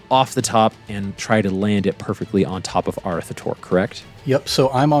net off the top and try to land it perfectly on top of Arauthator, correct? Yep, so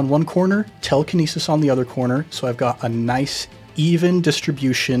I'm on one corner, telekinesis on the other corner, so I've got a nice even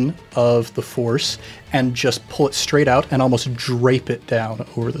distribution of the force, and just pull it straight out and almost drape it down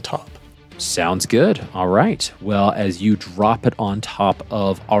over the top. Sounds good. All right. Well, as you drop it on top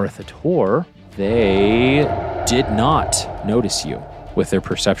of Arauthator, they did not notice you. With their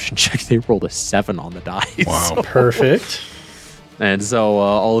perception check, they rolled a 7 on the dice. Wow. Perfect. And so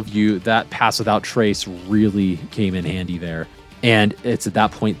all of you, that pass without trace really came in handy there. And it's at that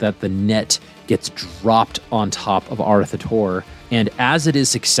point that the net gets dropped on top of Arauthator. And as it is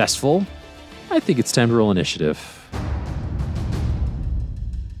successful, I think it's time to roll initiative.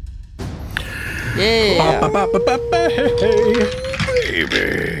 Yeah.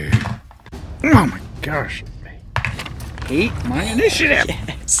 Baby. Oh my gosh. I hate my initiative.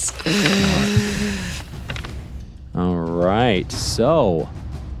 All right. So,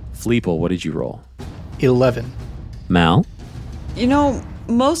 Fleeple, what did you roll? 11. Mal? You know,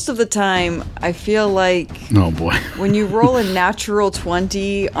 most of the time, I feel like Oh boy. when you roll a natural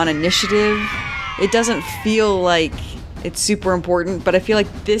 20 on initiative, it doesn't feel like it's super important, but I feel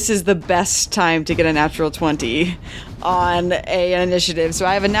like this is the best time to get a natural 20 on an initiative. So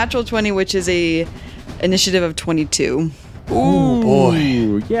I have a natural 20, which is a initiative of 22. Oh boy.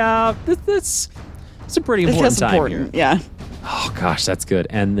 Ooh, yeah, that's a pretty It important feels time important, here. yeah. Oh gosh, that's good.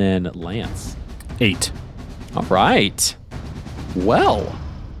 And then Lance. 8. All right. Well,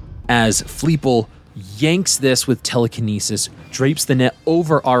 as Fleeple yanks this with telekinesis, drapes the net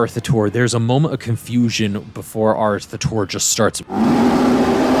over Arauthator, there's a moment of confusion before Arauthator just starts.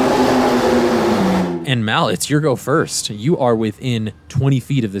 And Mal, it's your go first. You are within 20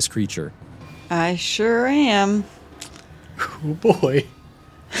 feet of this creature. I sure am. Oh boy.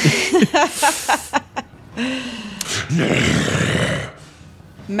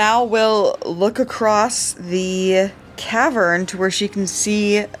 Mal will look across the cavern to where she can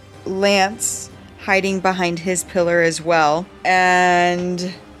see Lance hiding behind his pillar as well.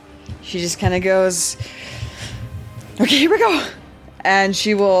 And she just kind of goes, okay, here we go. And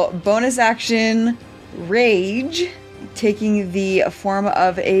she will bonus action rage, taking the form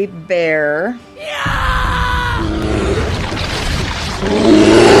of a bear.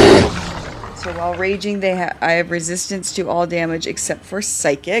 So while raging, I have resistance to all damage except for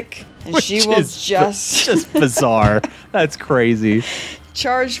psychic. And Which she will is just bizarre. That's crazy.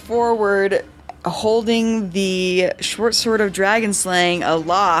 charge forward, holding the short sword of dragon slaying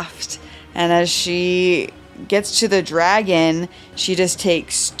aloft. And as she gets to the dragon, she just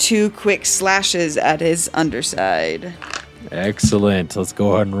takes 2 quick slashes at his underside. Excellent. Let's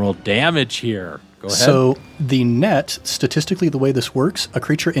go ahead and roll damage here. Go ahead. So the net, statistically the way this works, a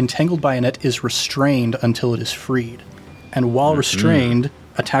creature entangled by a net is restrained until it is freed. And while restrained,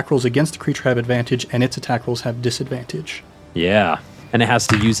 attack rolls against the creature have advantage and its attack rolls have disadvantage. Yeah. And it has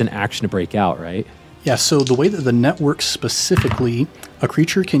to use an action to break out, right? Yeah, so the way that the net works specifically, a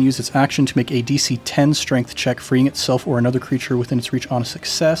creature can use its action to make a DC 10 strength check, freeing itself or another creature within its reach on a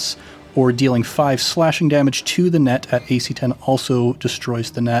success, or dealing 5 slashing damage to the net at AC 10 also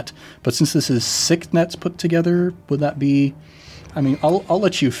destroys the net. But since this is 6 nets put together, would that be... I mean, I'll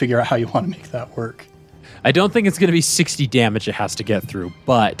let you figure out how you want to make that work. I don't think it's going to be 60 damage it has to get through,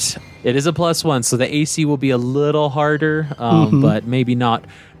 but it is a +1, so the AC will be a little harder, but maybe not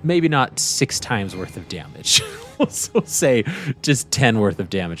 6 times worth of damage. We'll say just 10 worth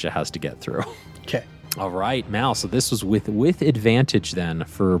of damage it has to get through. Okay. All right, Mal. So this was with advantage then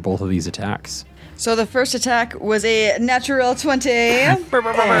for both of these attacks. So the first attack was a natural 20. With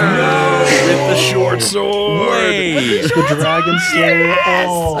the short sword. Wait. The Dragon Slayer.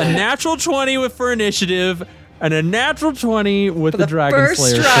 Oh. A natural 20 for initiative, and a natural 20 with the Dragon first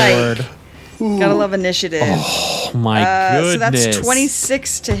Slayer strike. sword. Gotta love initiative. Oh my So goodness. that's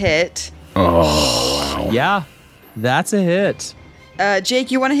 26 to hit. Oh, wow. Yeah, that's a hit. Jake,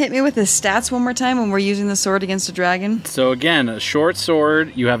 you want to hit me with the stats one more time when we're using the sword against a dragon? So again, a short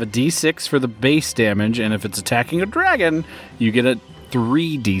sword, you have a d6 for the base damage, and if it's attacking a dragon, you get a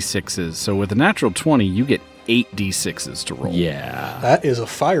 3 d6s. So with a natural 20, you get 8 d6s to roll. Yeah. That is a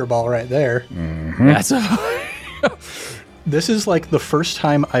fireball right there. That's a... This is like the first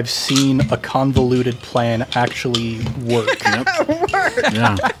time I've seen a convoluted plan actually work. Yep.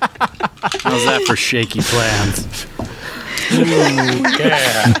 Yeah. How's that for shaky plans?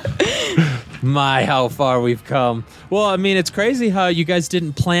 Yeah. My, how far we've come. Well, I mean, it's crazy how you guys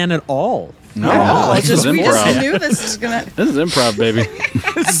didn't plan at all. No, we this is just improv. knew this is gonna. This is improv, baby.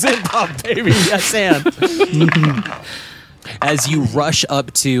 Zip-up, baby. Yes, and. As you rush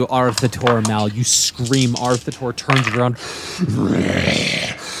up to Arauthator, Mal, you scream. Arauthator turns around.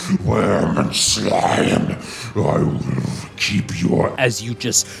 Worm and slime, I will keep your... As you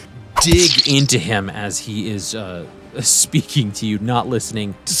just dig into him as he is speaking to you, not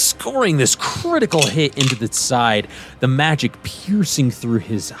listening, scoring this critical hit into the side, the magic piercing through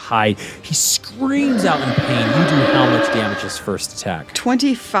his hide. He screams out in pain. You do how much damage his first attack?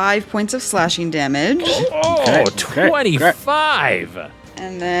 25 points of slashing damage. Oh, 25!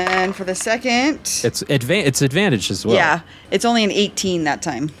 And then for the second... It's advantage as well. Yeah, it's only an 18 that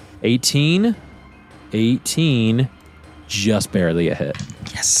time. 18, just barely a hit.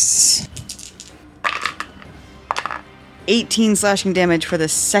 Yes. 18 slashing damage for the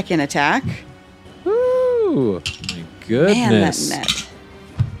second attack. Ooh, my goodness. Man, that net.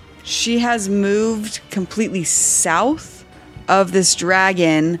 She has moved completely south of this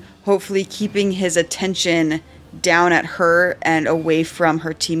dragon, hopefully keeping his attention down at her and away from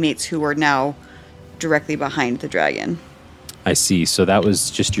her teammates who are now directly behind the dragon. I see. So that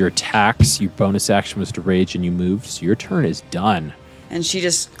was just your attacks. Your bonus action was to rage and you moved. So your turn is done. And she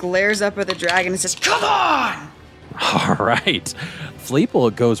just glares up at the dragon and says, "Come on!" All right. Fleeple,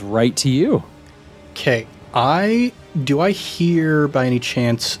 it goes right to you. Okay. Do I hear by any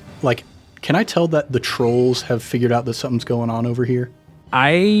chance, like, can I tell that the trolls have figured out that something's going on over here?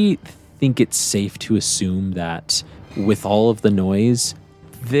 I think it's safe to assume that with all of the noise,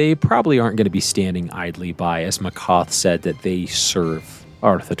 they probably aren't going to be standing idly by, as Makoth said, that they serve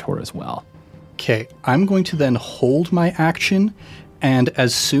Arauthator as well. Okay. I'm going to then hold my action, and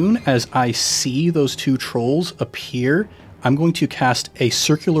as soon as I see those 2 trolls appear, I'm going to cast a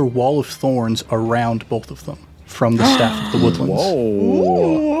circular wall of thorns around both of them from the Staff of the Woodlands.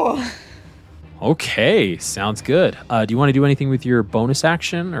 Whoa. Okay, sounds good. Do you want to do anything with your bonus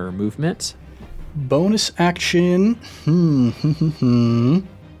action or movement? Bonus action.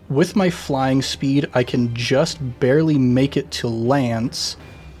 With my flying speed, I can just barely make it to Lance.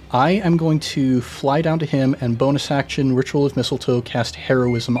 I am going to fly down to him and bonus action Ritual of Mistletoe cast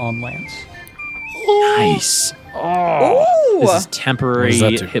Heroism on Lance. Nice. Oh. This is temporary What does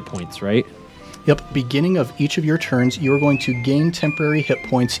that do? hit points, right? Yep, beginning of each of your turns, you are going to gain temporary hit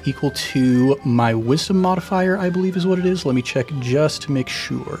points equal to my Wisdom modifier, I believe is what it is. Let me check just to make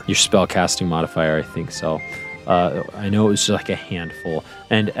sure. Your spellcasting modifier, I think so. I know it was just like a handful.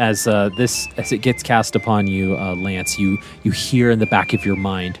 And as it gets cast upon you, Lance, you hear in the back of your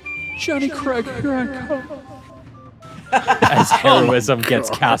mind, Johnny Craig, here I come. As heroism gets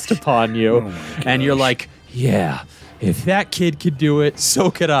cast upon you, and you're like, yeah, if that kid could do it, so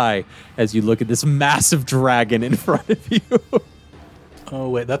could I. As you look at this massive dragon in front of you. Oh,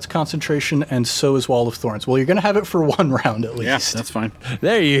 wait, that's concentration, and so is Wall of Thorns. Well, you're going to have it for 1 round at least. Yeah, that's fine.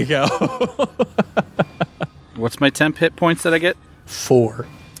 There you go. What's my temp hit points that I get? 4.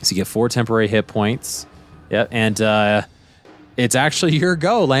 So you get 4 temporary hit points. Yep, and it's actually your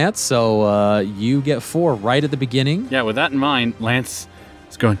go, Lance. So you get 4 right at the beginning. Yeah, with that in mind, Lance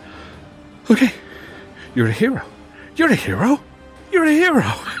is going, okay, you're a hero. You're a hero. You're a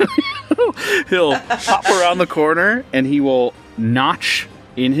hero. He'll hop around the corner, and he will notch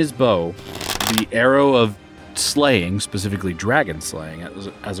in his bow the arrow of slaying, specifically dragon slaying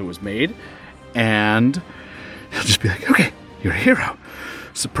as it was made, and he'll just be like, okay, you're a hero.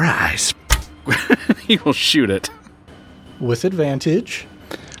 Surprise. He will shoot it. With advantage.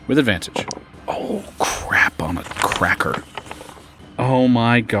 With advantage. Oh, crap on a cracker. Oh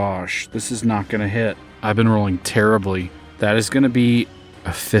my gosh, this is not going to hit. I've been rolling terribly. That is going to be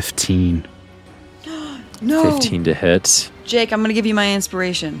a 15. No. 15 to hit. Jake, I'm going to give you my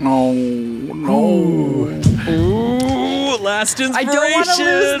inspiration. Oh, no. Ooh, last inspiration. I don't want to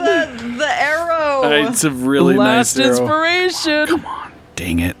lose the arrow. It's a really last nice arrow. inspiration. Come on,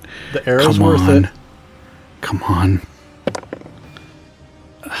 dang it. The arrow's Come worth on. it. Come on.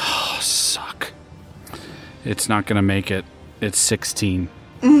 Oh, suck. It's not going to make it. It's 16.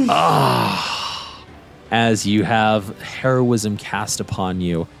 As you have heroism cast upon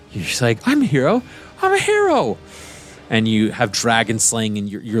you, you're just like, I'm a hero. I'm a hero. And you have dragon slaying, and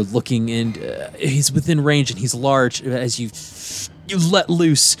you're looking, and he's within range, and he's large. As you let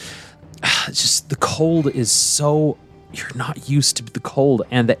loose, just the cold is so, you're not used to the cold,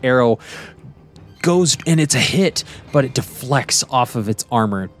 and the arrow goes, and it's a hit, but it deflects off of its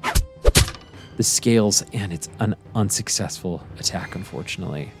armor, the scales, and it's an unsuccessful attack,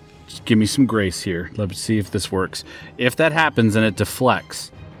 unfortunately. Just give me some grace here. Let's see if this works. If that happens and it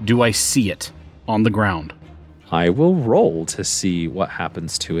deflects, do I see it on the ground? I will roll to see what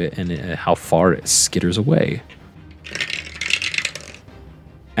happens to it and how far it skitters away.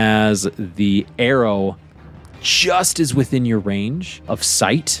 As the arrow just is within your range of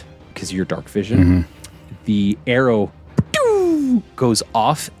sight, because of your dark vision, the arrow goes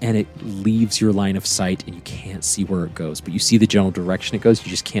off and it leaves your line of sight, and you can't see where it goes, but you see the general direction it goes. You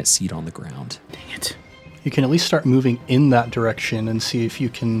just can't see it on the ground. Dang it. You can at least start moving in that direction and see if you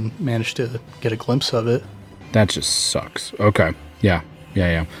can manage to get a glimpse of it. That just sucks. Okay. Yeah.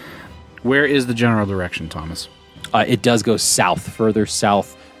 Where is the general direction, Thomas? It does go south, further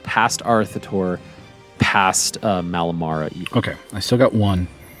south, past Arauthator, past Malamara. Okay. I still got 1.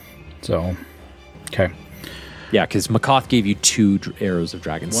 So, okay. Yeah, because Makoth gave you 2 arrows of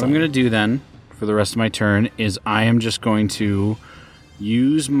dragon What I'm going to do then for the rest of my turn is I am just going to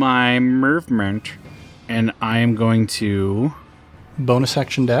use my movement, and I am going to... Bonus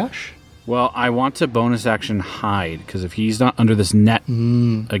action dash? Well, I want to bonus action hide, because if he's not under this net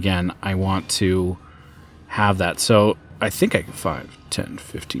again, I want to have that. So I think I can 5, 10,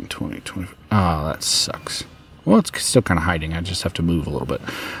 15, 20, 25. Oh, that sucks. Well, it's still kind of hiding. I just have to move a little bit.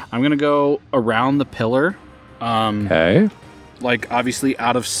 I'm going to go around the pillar. Okay. Like, obviously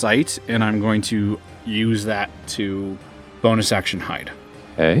out of sight, and I'm going to use that to bonus action hide.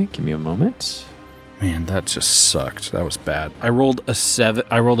 Okay, give me a moment. Man, that just sucked. That was bad. I rolled a 7.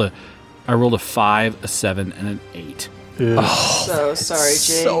 I rolled a 5, a 7, and an 8. Ugh. So sorry,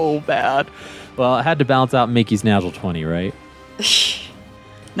 Jake. So bad. Well, I had to balance out Mickey's natural 20, right?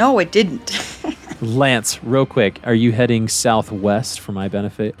 No, it didn't. Lance, real quick, are you heading southwest for my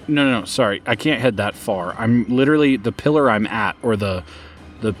benefit? No, sorry. I can't head that far. I'm literally the pillar I'm at, or the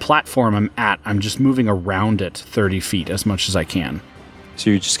platform I'm at, I'm just moving around it 30 feet as much as I can. So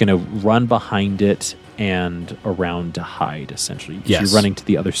you're just going to run behind it and around to hide, essentially. So Yes. you're running to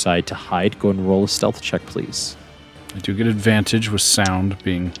the other side to hide. Go and roll a stealth check, please. I do get advantage with sound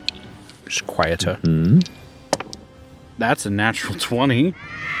being just quieter. That's a natural 20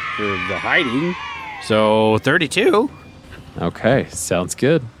 for the hiding. So 32. Okay, sounds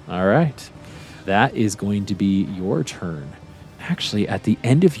good. All right. That is going to be your turn. Actually, at the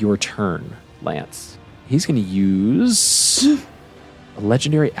end of your turn, Lance, he's going to use a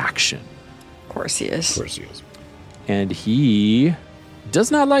legendary action. Of course he is. Of course he is. And he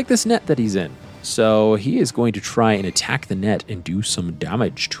does not like this net that he's in. So he is going to try and attack the net and do some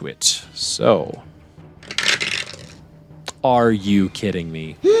damage to it. So, are you kidding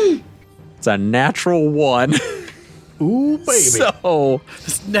me? It's a natural 1. Ooh, baby. So,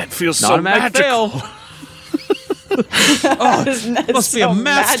 This net feels not so a mag magical. fail. Must be a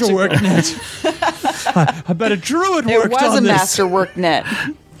masterwork net. I bet a druid There worked was on a this. masterwork net.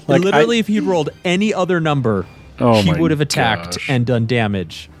 Like, Literally, if he'd rolled any other number, Oh he my would have attacked gosh. and done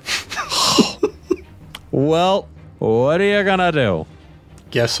damage. Well, what are you gonna do?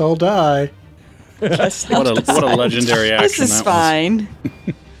 Guess I'll die. What a legendary action This is that fine.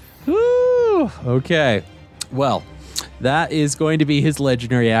 Woo! Okay. Well, that is going to be his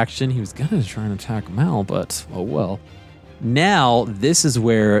legendary action. He was gonna try and attack Mal, but oh well. Now, this is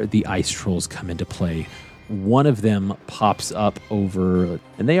where the ice trolls come into play. One of them pops up over,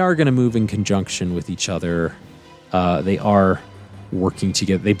 and they are going to move in conjunction with each other. They are working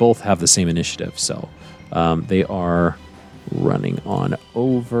together. They both have the same initiative, so they are running on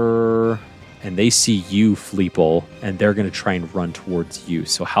over, and they see you, Fleeple, and they're going to try and run towards you.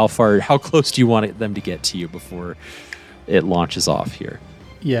 So how close do you want them to get to you before it launches off here?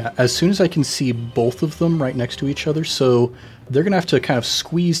 Yeah, as soon as I can see both of them right next to each other, so they're going to have to kind of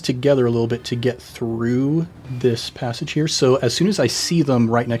squeeze together a little bit to get through this passage here. So as soon as I see them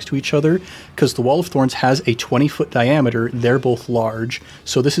right next to each other, because the Wall of Thorns has a 20-foot diameter, they're both large,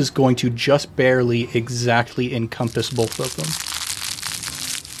 so this is going to just barely exactly encompass both of them.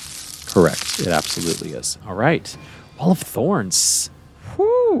 Correct. It absolutely is. All right. Wall of Thorns.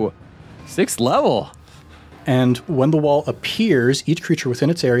 Whoo! 6th level. And when the wall appears, each creature within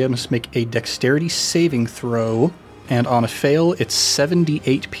its area must make a dexterity saving throw. And on a fail, it's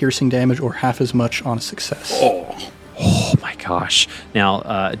 78 piercing damage or half as much on a success. Oh my gosh.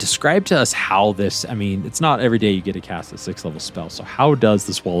 Now, describe to us how this, I mean, it's not every day you get to cast a 6th level spell. So how does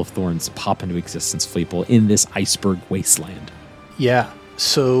this Wall of Thorns pop into existence, Fleeple, in this iceberg wasteland? Yeah.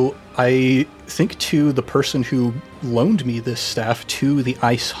 So I think to the person who loaned me this staff, to the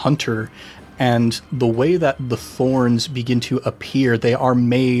Ice Hunter, and the way that the thorns begin to appear, they are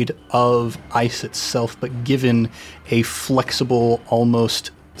made of ice itself, but given a flexible,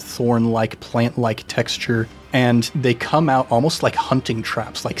 almost thorn-like, plant-like texture. And they come out almost like hunting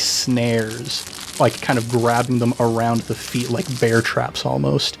traps, like snares, like kind of grabbing them around the feet like bear traps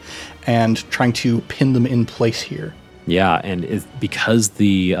almost, and trying to pin them in place here. Yeah, and because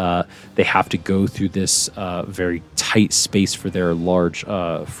they have to go through this very tight space for their large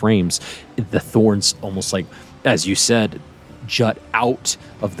frames, the thorns almost like, as you said, jut out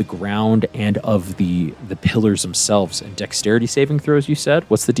of the ground and of the pillars themselves. And dexterity saving throws, you said?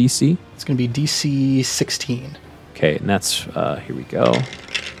 What's the DC? It's going to be DC 16. Okay, and that's, here we go.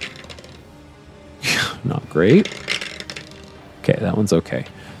 Not great. Okay, that one's okay.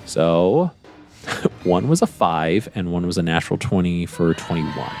 So... one was a 5, and one was a natural 20 for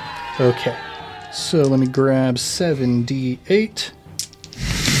 21. Okay. So let me grab 7d8.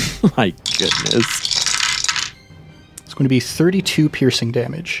 My goodness. It's going to be 32 piercing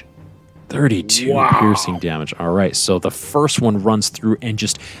damage. 32 piercing damage. All right, so the first one runs through and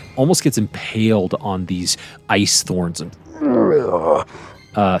just almost gets impaled on these ice thorns. And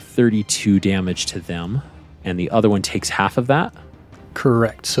 32 damage to them. And the other one takes half of that?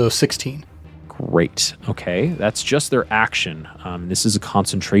 Correct. So 16. Great. Okay, that's just their action. This is a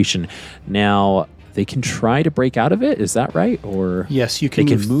concentration. Now, they can try to break out of it. Is that right? Or yes, you can,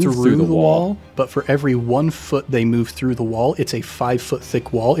 move through the wall, but for every 1 foot they move through the wall, it's a 5-foot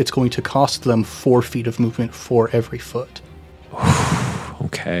thick wall. It's going to cost them 4 feet of movement for every foot.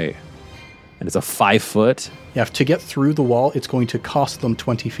 Okay. And it's a 5 foot? Yeah, to get through the wall, it's going to cost them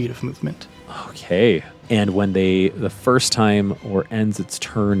 20 feet of movement. Okay. And when the first time or ends its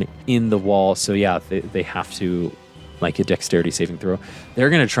turn in the wall, so yeah, they have to, like a dexterity saving throw. They're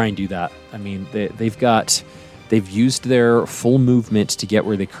going to try and do that. I mean, they've used their full movement to get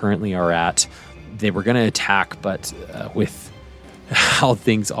where they currently are at. They were going to attack, but with how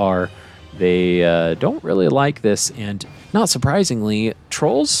things are, they don't really like this. And not surprisingly,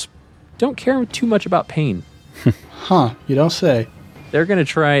 trolls don't care too much about pain. Huh, you don't say. They're going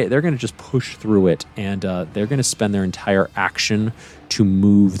to just push through it, and they're going to spend their entire action to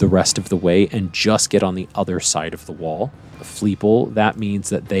move the rest of the way and just get on the other side of the wall. Fleeple, that means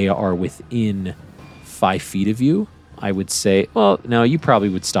that they are within 5 feet of you, I would say. Well, no, you probably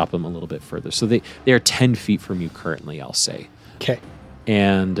would stop them a little bit further. So they are 10 feet from you currently, I'll say. Okay.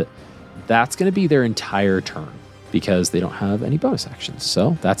 And that's going to be their entire turn because they don't have any bonus actions.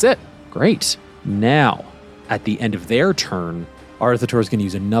 So that's it. Great. Now, at the end of their turn, Arauthator is going to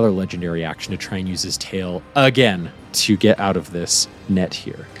use another legendary action to try and use his tail again to get out of this net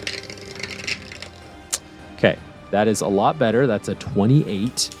here. Okay, that is a lot better. That's a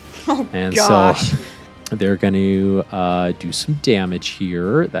 28. Oh, and gosh. so They're going to do some damage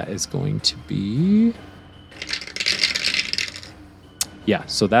here. That is going to be... Yeah,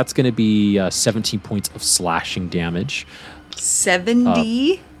 so that's going to be 17 points of slashing damage.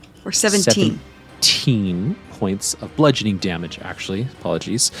 70 or 17? 17 points of bludgeoning damage, actually.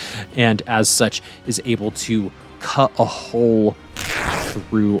 Apologies. And as such, is able to cut a hole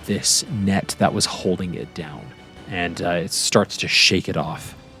through this net that was holding it down. And it starts to shake it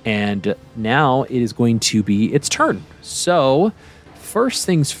off. And now it is going to be its turn. So, first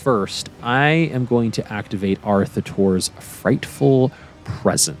things first, I am going to activate Arauthator's Frightful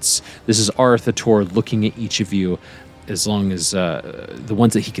Presence. This is Arauthator looking at each of you, as long as the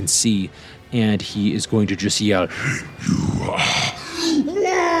ones that he can see, and he is going to just yell, You are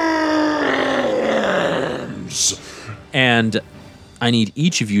worms! And I need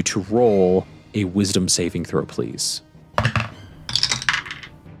each of you to roll a wisdom saving throw, please.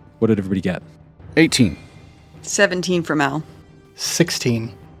 What did everybody get? 18. 17 for Mal.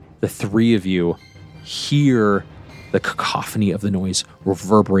 16. The three of you hear the cacophony of the noise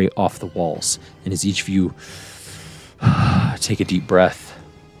reverberate off the walls. And as each of you take a deep breath,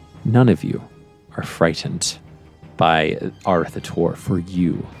 none of you are frightened by Arauthator, for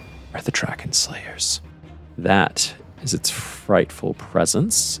you are the Dragon Slayers. That is its frightful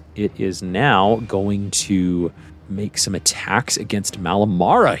presence. It is now going to make some attacks against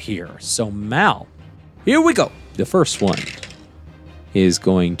Malamara here. So Mal, here we go. The first one is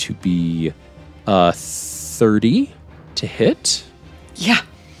going to be 30 to hit. Yeah,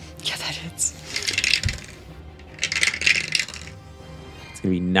 that hits. It's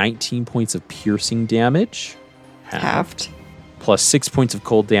going to be 19 points of piercing damage. Halved. Plus 6 points of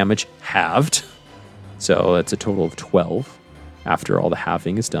cold damage, halved. So that's a total of 12 after all the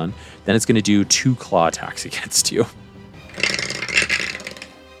halving is done. Then it's going to do 2 claw attacks against you.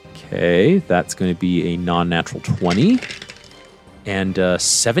 Okay, that's going to be a non-natural 20. And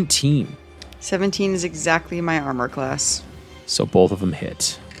 17. 17 is exactly my armor class. So both of them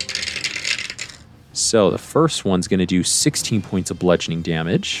hit. So the first one's going to do 16 points of bludgeoning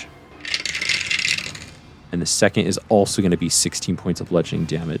damage. And the second is also going to be 16 points of bludgeoning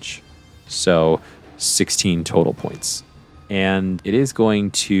damage. So 16 total points. And it is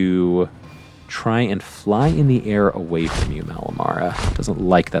going to try and fly in the air away from you, Malamara. Doesn't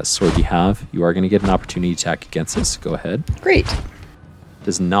like that sword you have. You are going to get an opportunity attack against this. Go ahead. Great.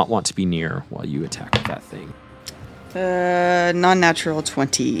 Does not want to be near while you attack that thing. Non-natural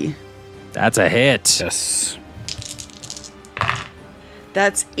 20. That's a hit. Yes.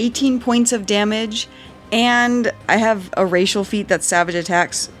 That's 18 points of damage, and I have a racial feat that's Savage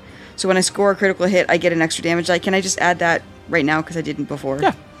Attacks. So when I score a critical hit, I get an extra damage. Can I just add that right now because I didn't before?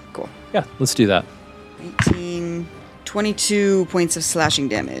 Yeah. Cool. Yeah, let's do that. 18, 22 points of slashing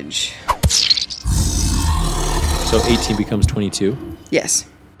damage. So 18 becomes 22. Yes.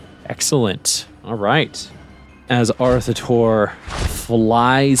 Excellent. All right. As Arauthator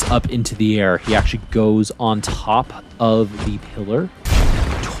flies up into the air, he actually goes on top of the pillar,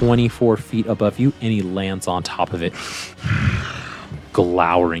 24 feet above you, and he lands on top of it,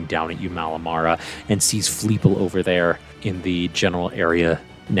 glowering down at you, Malamara, and sees Fleeple over there in the general area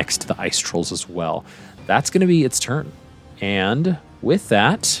next to the ice trolls as well. That's going to be its turn. And with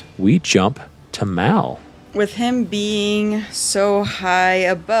that, we jump to Mal. With him being so high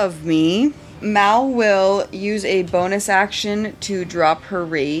above me, Mal will use a bonus action to drop her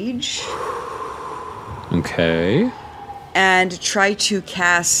rage. Okay. And try to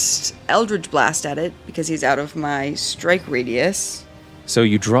cast Eldritch Blast at it because he's out of my strike radius. So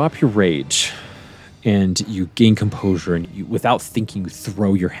you drop your rage and you gain composure, and you, without thinking, you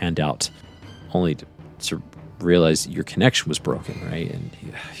throw your hand out, only to realize your connection was broken, right? And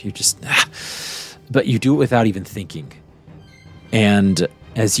you just... But you do it without even thinking. And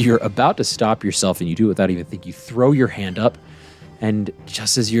as you're about to stop yourself and you do it without even thinking, you throw your hand up, and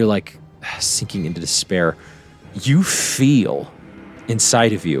just as you're like sinking into despair, you feel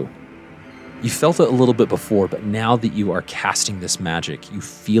inside of you. You felt it a little bit before, but now that you are casting this magic, you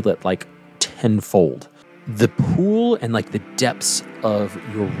feel it like tenfold. The pool and like the depths of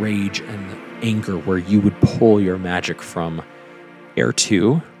your rage and anger where you would pull your magic from Air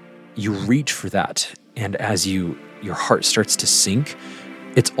 2, you reach for that, and as your heart starts to sink,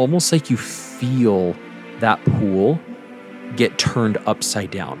 it's almost like you feel that pool get turned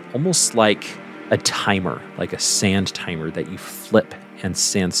upside down, almost like a timer, like a sand timer that you flip, and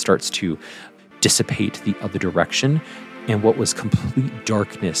sand starts to dissipate the other direction, and what was complete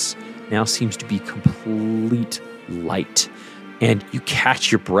darkness now seems to be complete light. And you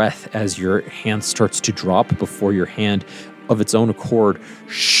catch your breath as your hand starts to drop before your hand of its own accord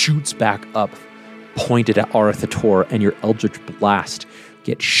shoots back up pointed at Arauthator, and your Eldritch Blast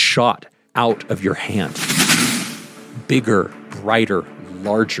gets shot out of your hand. Bigger, brighter,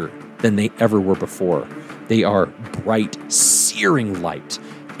 larger than they ever were before. They are bright, searing light,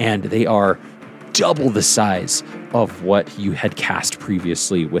 and they are double the size of what you had cast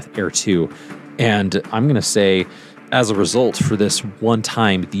previously with Air 2. And I'm going to say, as a result, for this one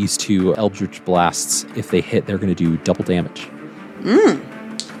time, these two Eldritch Blasts, if they hit, they're going to do double damage.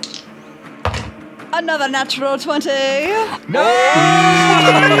 Another natural 20. No!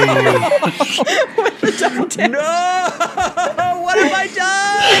 With the double damage. No! What have I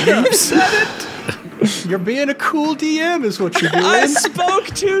done? You said it. You're being a cool DM is what you're doing. I spoke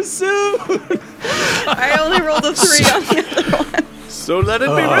too soon. I only rolled a 3 on the other one, So let it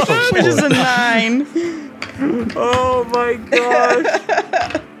be written. which is a 9. Oh my gosh.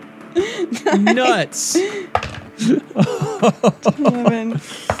 Nuts. 11.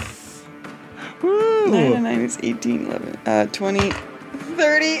 9 and 9 is 18, 11, 20,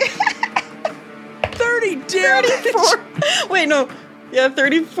 30. 30 damage. 34. Wait, no. Yeah,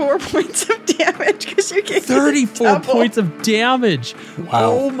 34 points of damage because you gave 34 points of damage. Wow.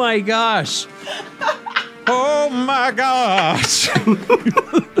 Oh my gosh. Oh my gosh.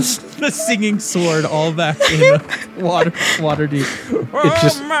 The singing sword all back in water deep. It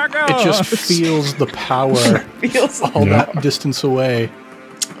my gosh. It just feels the power Feels all that distance away.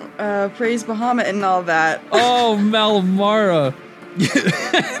 praise Bahamut and all that. Oh, Malamara.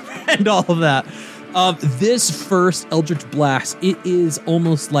 And all of that. This first Eldritch Blast, it is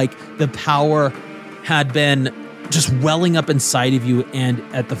almost like the power had been just welling up inside of you, and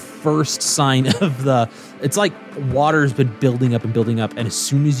at the first sign of it's like water's been building up, and as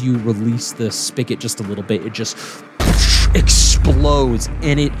soon as you release the spigot just a little bit, it just explodes,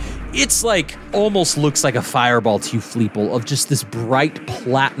 and it's like almost looks like a fireball to you, Fleeple, of just this bright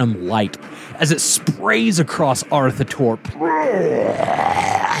platinum light as it sprays across Arauthator.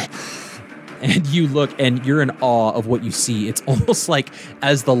 And you look, and you're in awe of what you see. It's almost like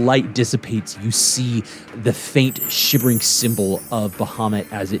as the light dissipates, you see the faint shivering symbol of Bahamut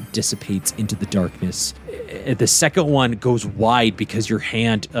as it dissipates into the darkness. The second one goes wide because your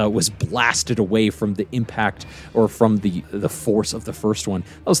hand was blasted away from the impact or from the force of the first one.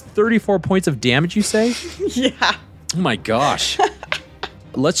 That was 34 points of damage, you say? Yeah. Oh my gosh.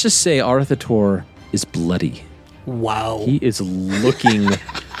 Let's just say Arauthator is bloody. Wow. He is looking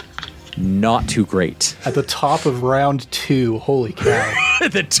not too great. At the top of round 2, holy cow.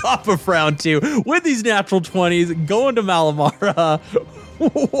 At the top of round 2, with these natural 20s, going to Malamara.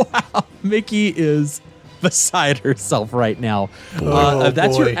 Wow. Mickey is beside herself right now.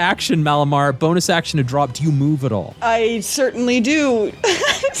 That's boy. your action, Malamara. Bonus action to drop. Do you move at all? I certainly do,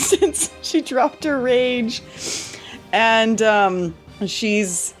 since she dropped her rage. And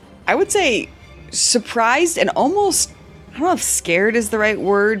she's, I would say, surprised and almost, I don't know if scared is the right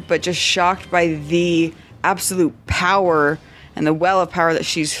word, but just shocked by the absolute power and the well of power that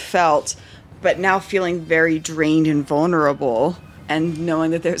she's felt, but now feeling very drained and vulnerable. And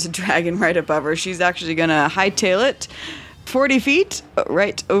knowing that there's a dragon right above her, she's actually going to hightail it 40 feet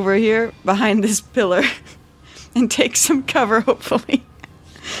right over here behind this pillar and take some cover, hopefully,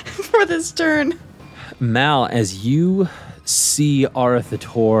 for this turn. Mal, as you see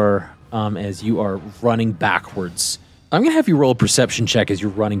Arauthator, as you are running backwards, I'm going to have you roll a perception check as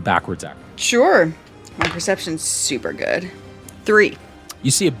you're running backwards. Sure. My perception's super good. 3. You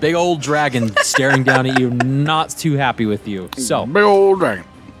see a big old dragon staring down at you, not too happy with you. So, Big old dragon.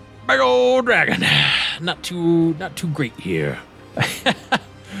 big old dragon. Not too great here.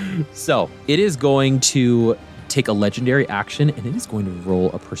 So, it is going to take a legendary action, and it is going to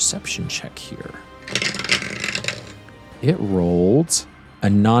roll a perception check here. It rolled a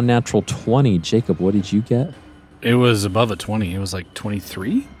non-natural 20. Jacob, what did you get? It was above a 20. It was like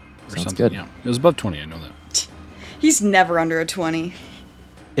 23 or Sounds something. good. Yeah, it was above 20. I know that. He's never under a 20.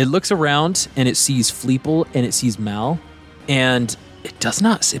 It looks around, and it sees Fleeple, and it sees Mal, and it does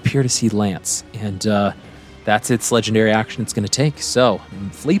not appear to see Lance. And that's its legendary action it's going to take. So,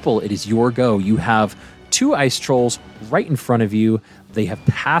 Fleeple, it is your go. You have 2 ice trolls right in front of you. They have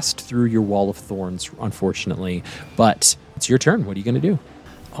passed through your wall of thorns, unfortunately, but it's your turn. What are you going to do?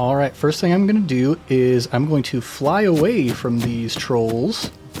 All right, first thing I'm going to do is I'm going to fly away from these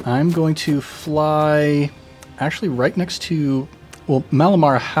trolls. I'm going to fly actually right next to... Well,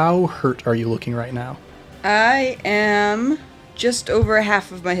 Malamar, how hurt are you looking right now? I am just over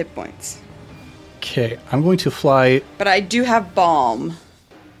half of my hit points. Okay, I'm going to fly... But I do have balm.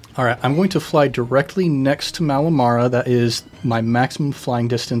 All right, I'm going to fly directly next to Malamara. That is my maximum flying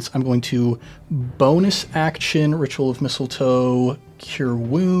distance. I'm going to bonus action Ritual of Mistletoe, Cure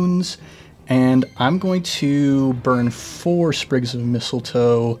Wounds, And I'm going to burn 4 sprigs of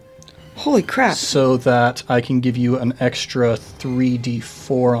mistletoe Holy crap. so that I can give you an extra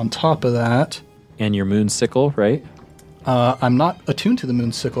 3d4 on top of that. And your moon sickle, right? I'm not attuned to the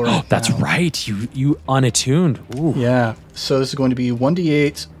moon sickle right That's now. right. You unattuned. Ooh. Yeah, so this is going to be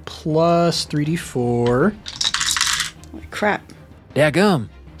 1d8 plus 3d4. Holy crap. Daggum.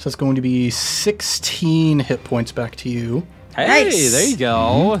 So it's going to be 16 hit points back to you. Hey, Nice. there you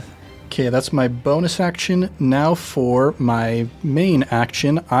go. Okay, that's my bonus action. Now for my main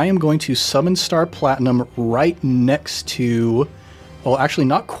action, I am going to summon Star Platinum right next to... Well, actually,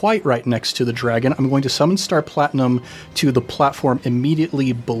 not quite right next to the dragon. I'm going to summon Star Platinum to the platform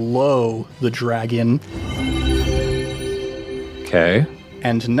immediately below the dragon. Okay.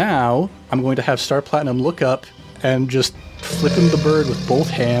 And now I'm going to have Star Platinum look up and just flip him the bird with both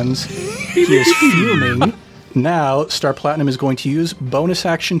hands. He is fuming. Now, Star Platinum is going to use bonus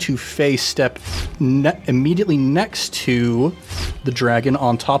action to face step immediately next to the dragon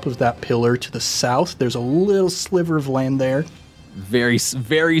on top of that pillar to the south. There's a little sliver of land there. Very,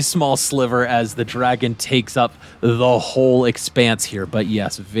 very small sliver as the dragon takes up the whole expanse here. But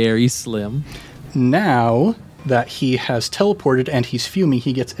yes, very slim. Now that he has teleported and he's fuming,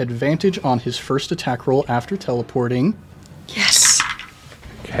 he gets advantage on his first attack roll after teleporting. Yes.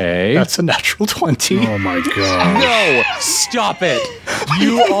 Okay. That's a natural 20. Oh my god. No! Stop it!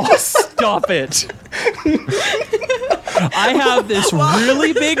 You all stop it! I have this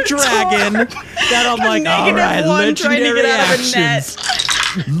really big dragon that I'm like, all right, -1 trying to legendary get out of a net.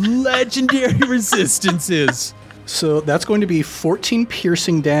 actions. Legendary resistances. So that's going to be 14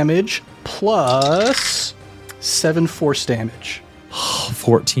 piercing damage plus 7 force damage.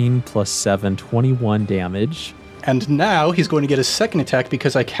 14 plus 7, 21 damage. And now he's going to get his second attack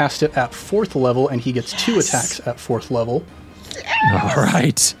because I cast it at 4th level, and he gets 2 attacks at 4th level. All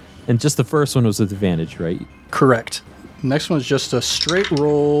right. And just the first one was with advantage, right? Correct. Next one is just a straight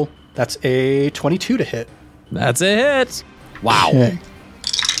roll. That's a 22 to hit. That's a hit. Wow. Okay.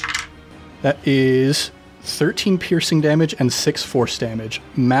 That is 13 piercing damage and 6 force damage.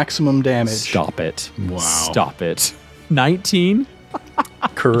 Maximum damage. Stop it. Wow. Stop it. 19?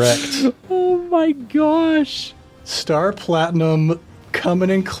 Correct. Oh my gosh. Star Platinum coming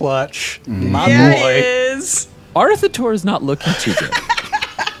in clutch. My Yeah, boy. it is. Arauthator is not looking too good.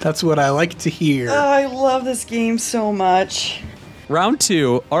 That's what I like to hear. Oh, I love this game so much. Round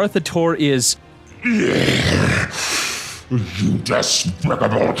 2, Arauthator is... You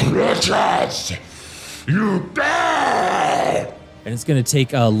despicable creatures! You die! And it's going to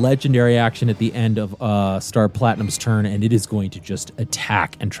take a legendary action at the end of Star Platinum's turn, and it is going to just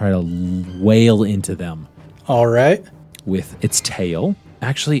attack and try to wail into them All right. with its tail.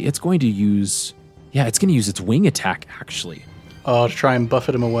 Actually, it's going to use... Yeah, it's going to use its wing attack, actually. To try and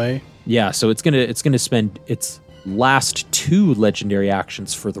buffet him away. Yeah, so it's gonna spend its last 2 legendary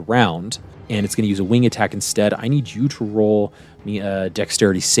actions for the round, and it's gonna use a wing attack instead. I need you to roll me a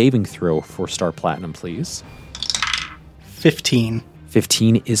dexterity saving throw for Star Platinum, please. 15.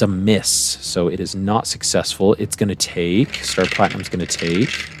 15 is a miss, so it is not successful. It's gonna take, Star Platinum's gonna take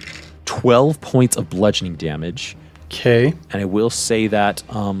 12 points of bludgeoning damage. Okay. And I will say that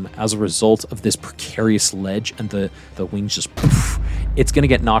as a result of this precarious ledge and the wings just poof, it's going to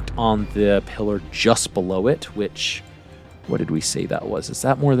get knocked on the pillar just below it, which, what did we say that was? Is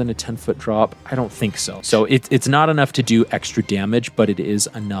that more than a 10-foot drop? I don't think so. So it's not enough to do extra damage, but it is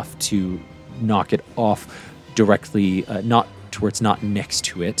enough to knock it off directly, not to where it's not next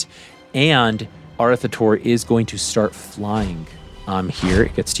to it. And Arauthator is going to start flying here.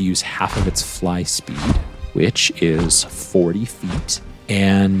 It gets to use half of its fly speed, which is 40 feet.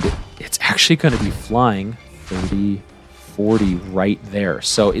 And it's actually going to be flying 30, 40 right there.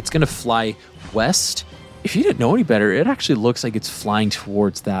 So it's going to fly west. If you didn't know any better, it actually looks like it's flying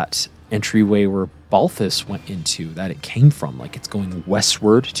towards that entryway where Balthus went into, that it came from. Like it's going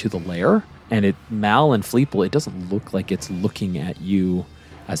westward to the lair. And Mal and Fleeple, it doesn't look like it's looking at you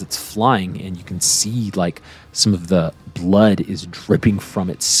as it's flying, and you can see like some of the blood is dripping from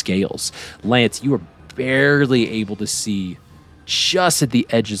its scales. Lance, you are barely able to see, just at the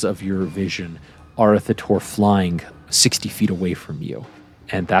edges of your vision, Arauthator flying 60 feet away from you.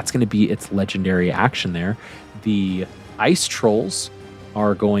 And that's going to be its legendary action there. The ice trolls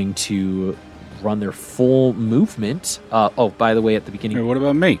are going to run their full movement. By the way, at the beginning... Hey, what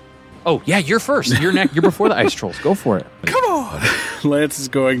about me? Oh, yeah, you're first. You're next. You're before the ice trolls. Go for it. Come on! Lance is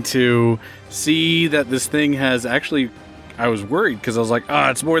going to see that this thing has actually... I was worried because I was like,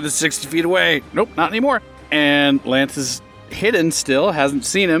 it's more than 60 feet away. Nope, not anymore. And Lance is hidden still, hasn't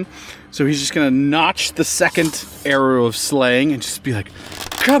seen him. So he's just going to notch the second arrow of slaying and just be like,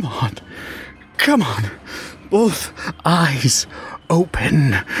 come on. Come on. Both eyes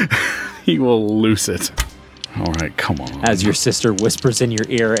open. He will loose it. All right, come on. As your sister whispers in your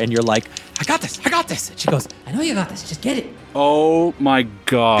ear, and you're like, I got this. And she goes, I know you got this. Just get it. Oh my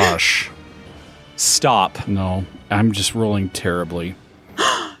gosh. Stop. No, I'm just rolling terribly.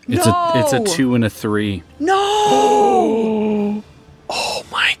 It's a 2 and a 3. No! Oh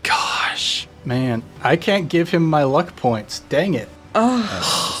my gosh. Man, I can't give him my luck points. Dang it.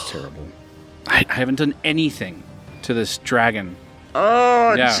 That's terrible. I haven't done anything to this dragon.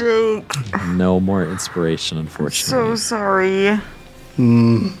 Oh, Yeah. Jake. No more inspiration, unfortunately. So sorry.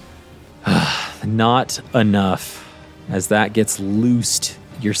 Not enough. As that gets loosed,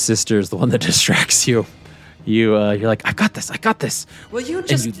 your sister's the one that distracts you. You're like, I got this. Will you And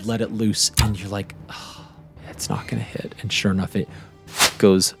just... you let it loose, and you're like, oh, it's not going to hit. And sure enough, it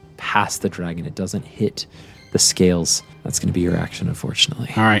goes past the dragon. It doesn't hit the scales. That's going to be your action, unfortunately.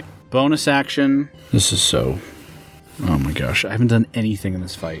 All right, bonus action. This is so... Oh my gosh, I haven't done anything in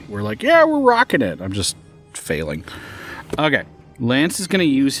this fight. We're like, yeah, we're rocking it. I'm just failing. Okay, Lance is going to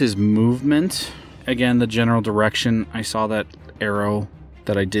use his movement. Again, the general direction. I saw that arrow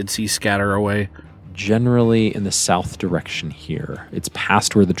that I did see scatter away. Generally in the south direction here. It's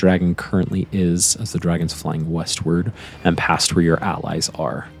past where the dragon currently is, as the dragon's flying westward, and past where your allies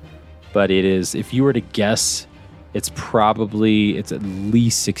are. But it is, if you were to guess, it's at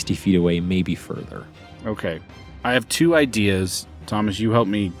least 60 feet away, maybe further. Okay. I have 2 ideas. Thomas, you help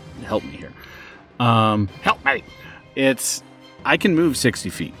me here. Help me. I can move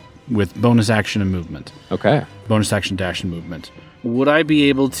 60 feet with bonus action and movement. Okay. Bonus action, dash, and movement. Would I be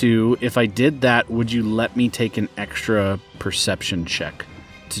able to, if I did that, would you let me take an extra perception check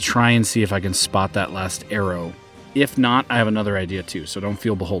to try and see if I can spot that last arrow? If not, I have another idea too, so don't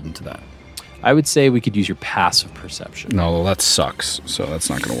feel beholden to that. I would say we could use your passive perception. No, that sucks, so that's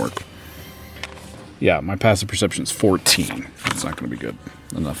not going to work. Yeah, my passive perception is 14. That's not going to be good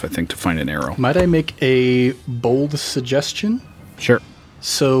enough, I think, to find an arrow. Might I make a bold suggestion? Sure.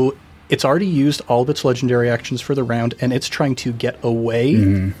 So it's already used all of its legendary actions for the round, and it's trying to get away.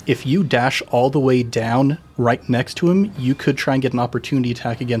 Mm-hmm. If you dash all the way down right next to him, you could try and get an opportunity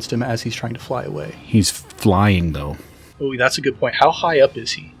attack against him as he's trying to fly away. He's flying, though. Oh, that's a good point. How high up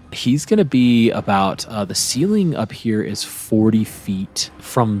is he? He's going to be about, the ceiling up here is 40 feet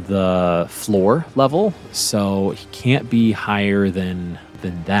from the floor level, so he can't be higher than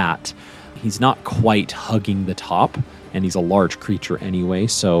that. He's not quite hugging the top, and he's a large creature anyway,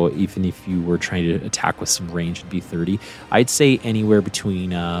 so even if you were trying to attack with some range, it'd be 30. I'd say anywhere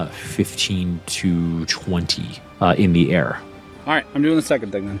between 15 to 20 in the air. All right, I'm doing the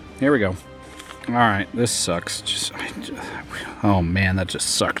second thing then. Here we go. All right, this sucks. Oh man, that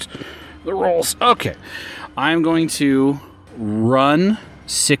just sucked. The rolls. Okay, I'm going to run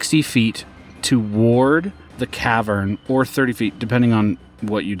 60 feet toward the cavern, or 30 feet, depending on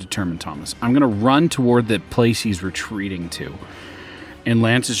what you determine, Thomas. I'm going to run toward the place he's retreating to. And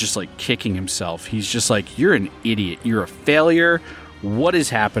Lance is just like kicking himself. He's just like, you're an idiot. You're a failure. What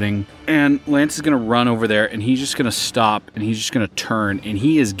is happening? And Lance is going to run over there, and he's just going to stop, and he's just going to turn, and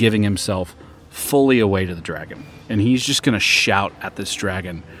he is giving himself fully away to the dragon. And he's just going to shout at this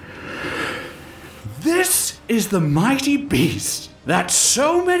dragon, "This is the mighty beast that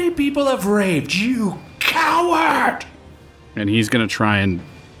so many people have raved, you coward!" And he's going to try and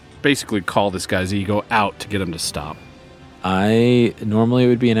basically call this guy's ego out to get him to stop. Normally it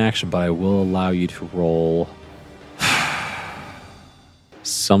would be an action, but I will allow you to roll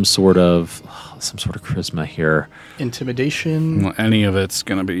some sort of charisma here. Intimidation. Well, any of it's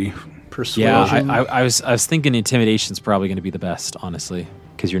going to be... Persuasion. Yeah, I was thinking intimidation's probably going to be the best, honestly,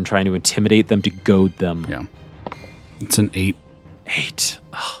 because you're trying to intimidate them to goad them. Yeah. It's an 8. 8.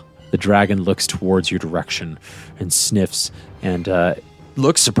 Ugh. The dragon looks towards your direction and sniffs and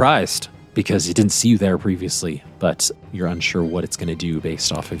looks surprised because he didn't see you there previously, but you're unsure what it's going to do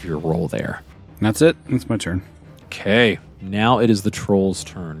based off of your roll there. That's it. That's my turn. Okay, now it is the troll's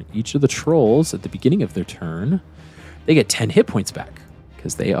turn. Each of the trolls, at the beginning of their turn, they get 10 hit points back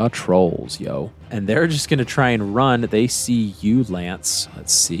because they are trolls, yo. And they're just going to try and run. They see you, Lance.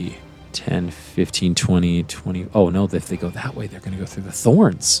 Let's see. 10, 15, 20, 20. Oh, no, if they go that way, they're going to go through the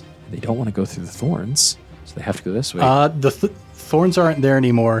thorns. They don't want to go through the thorns, so they have to go this way. The thorns aren't there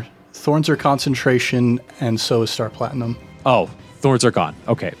anymore. Thorns are concentration, and so is Star Platinum. Oh, thorns are gone.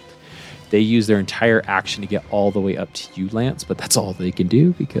 Okay. They use their entire action to get all the way up to you, Lance, but that's all they can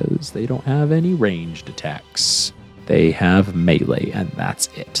do because they don't have any ranged attacks. They have melee, and that's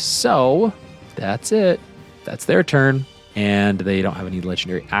it. So, that's it. That's their turn. And they don't have any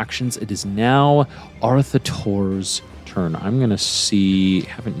legendary actions. It is now Arauthator's turn. I'm going to see,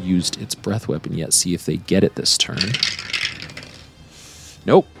 haven't used its breath weapon yet, see if they get it this turn.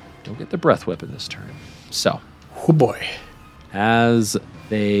 Nope, don't get the breath weapon this turn. So, Oh boy. as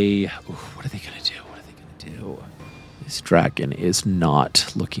they, what are they going to do? What are they going to do? This dragon is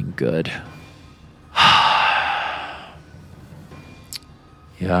not looking good.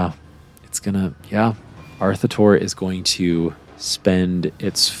 Yeah, it's gonna, Arauthator is going to spend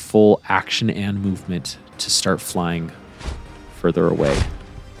its full action and movement to start flying further away.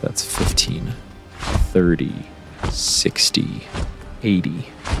 That's 15, 30, 60, 80.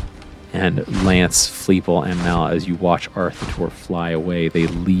 And Lance, Fleeple, and Mal, as you watch Arauthator fly away, they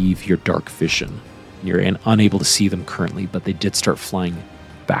leave your dark vision. You're unable to see them currently, but they did start flying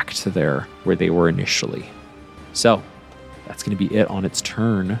back to where they were initially. So, that's going to be it on its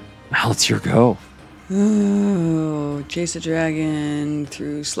turn. Mal, it's your go. Oh, chase a dragon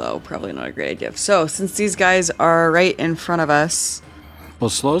through slow. Probably not a great idea. So, since these guys are right in front of us. Well,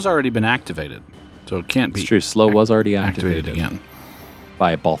 slow's already been activated, so it can't be. It's true. Slow was already activated again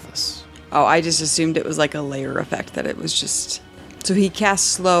by Balthus. Oh, I just assumed it was like a layer effect, that it was just... So he cast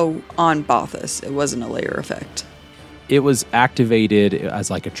slow on Balthus. It wasn't a layer effect. It was activated as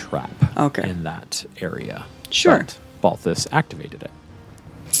like a trap in that area. Sure. But Balthus activated it.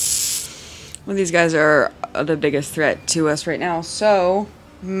 Well, these guys are the biggest threat to us right now. So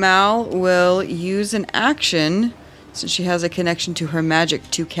Mal will use an action, since she has a connection to her magic,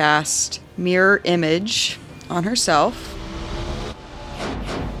 to cast Mirror Image on herself.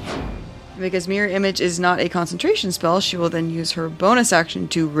 Because Mirror Image is not a concentration spell, she will then use her bonus action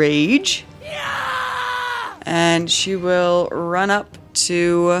to Rage. Yeah! And she will run up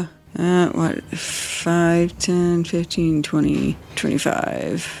to, 5, 10, 15, 20,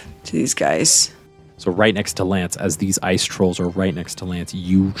 25 to these guys. So right next to Lance, as these ice trolls are right next to Lance,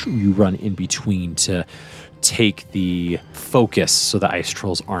 you run in between to take the focus so the ice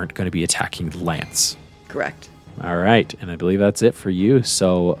trolls aren't going to be attacking Lance. Correct. All right, and I believe that's it for you.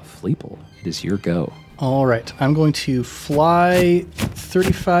 So, Fleeple, it is your go. All right, I'm going to fly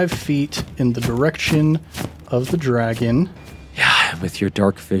 35 feet in the direction of the dragon. Yeah, with your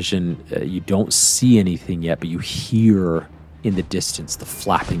dark vision, you don't see anything yet, but you hear in the distance the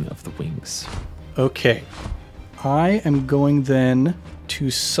flapping of the wings. Okay, I am going then to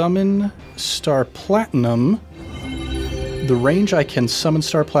summon Star Platinum. The range I can summon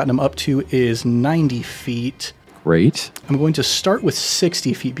Star Platinum up to is 90 feet. Great. I'm going to start with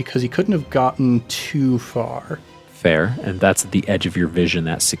 60 feet because he couldn't have gotten too far. Fair, and that's at the edge of your vision,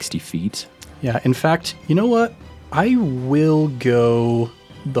 that 60 feet. Yeah, in fact, you know what? I will go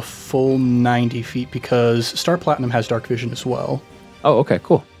the full 90 feet because Star Platinum has dark vision as well. Oh, okay,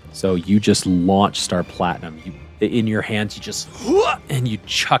 cool. So you just launch Star Platinum. In your hands, you just, and you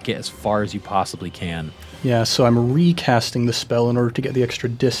chuck it as far as you possibly can. Yeah, so I'm recasting the spell in order to get the extra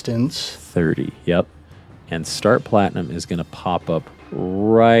distance. 30, yep. And Start Platinum is going to pop up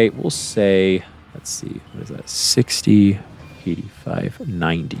right, we'll say, let's see, what is that? 60, 85,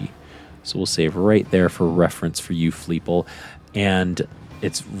 90. So we'll save right there for reference for you, Fleeple. And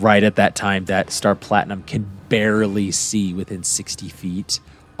it's right at that time that Star Platinum can barely see within 60 feet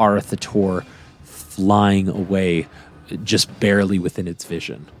Arauthator flying away, just barely within its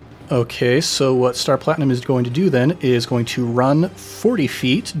vision. Okay, so what Star Platinum is going to do then is going to run 40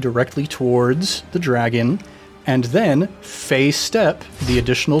 feet directly towards the dragon, and then phase step the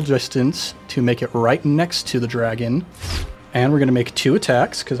additional distance to make it right next to the dragon. And we're going to make 2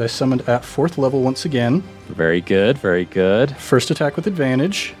 attacks, because I summoned at 4th level once again. Very good, very good. First attack with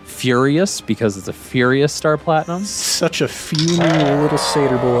advantage. Furious, because it's a furious Star Platinum. Such a fuming little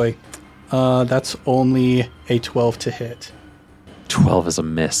satyr boy. That's only a 12 to hit. 12 is a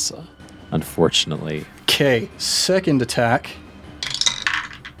miss, unfortunately. Okay, second attack.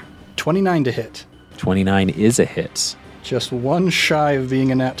 29 to hit. 29 is a hit. Just one shy of being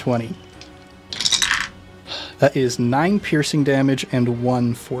a nat 20. That is 9 piercing damage and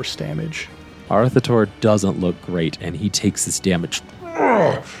 1 force damage. Arauthator doesn't look great, and he takes this damage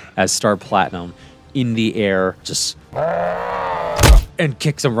as Star Platinum in the air just and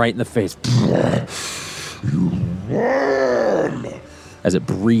kicks him right in the face. As it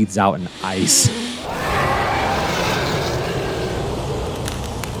breathes out in ice.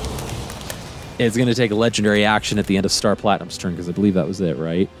 It's going to take a legendary action at the end of Star Platinum's turn, because I believe that was it,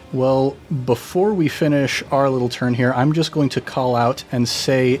 right? Well, before we finish our little turn here, I'm just going to call out and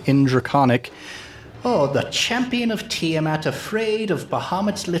say in Draconic, "Oh, the champion of Tiamat afraid of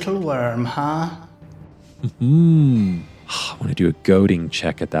Bahamut's little worm, huh?" I want to do a goading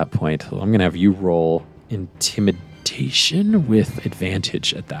check at that point. I'm going to have you roll Intimidation with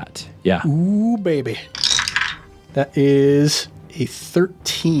advantage at that. Yeah. Ooh, baby. That is a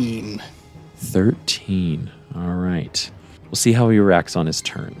 13. 13. All right. We'll see how he reacts on his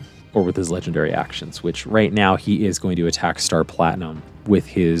turn, or with his legendary actions, which right now he is going to attack Star Platinum with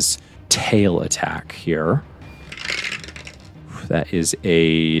his tail attack here. That is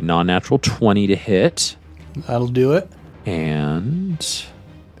a non-natural 20 to hit. That'll do it. And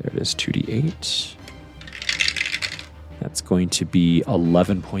there it is, 2d8. That's going to be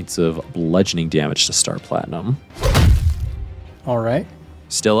 11 points of bludgeoning damage to Star Platinum. All right.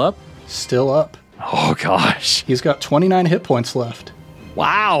 Still up? Still up. Oh, gosh. He's got 29 hit points left.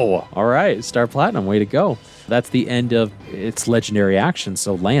 Wow. All right, Star Platinum, way to go. That's the end of its legendary action.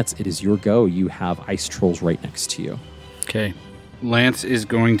 So, Lance, it is your go. You have ice trolls right next to you. Okay. Lance is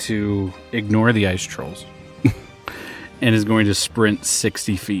going to ignore the ice trolls and is going to sprint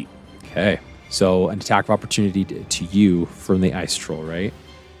 60 feet. Okay. So, an attack of opportunity to you from the ice troll, right?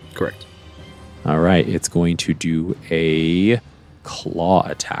 Correct. All right. It's going to do a claw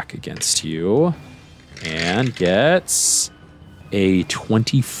attack against you and gets a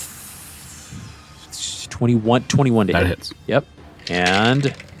 21 to That hit. hits. Yep.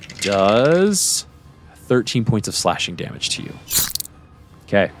 And does 13 points of slashing damage to you.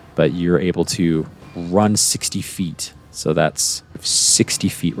 Okay. But you're able to run 60 feet. So that's 60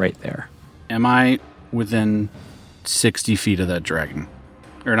 feet right there. Am I within 60 feet of that dragon?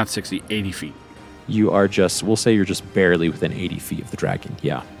 Or not 60, 80 feet. You are just, we'll say you're just barely within 80 feet of the dragon.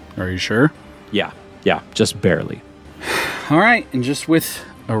 Yeah. Are you sure? Yeah. Yeah. Just barely. All right. And just with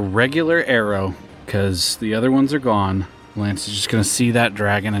a regular arrow, because the other ones are gone, Lance is just going to see that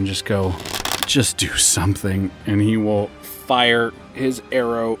dragon and just go, just do something. And he will fire his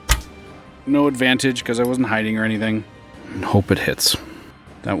arrow. No advantage because I wasn't hiding or anything. And hope it hits.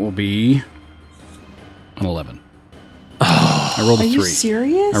 That will be an 11. I rolled a 3. Are you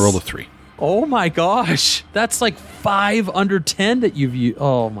serious? I rolled a 3. Oh my gosh. That's like 5 under 10 that you've used.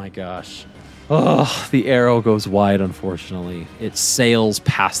 Oh my gosh. Oh, the arrow goes wide, unfortunately. It sails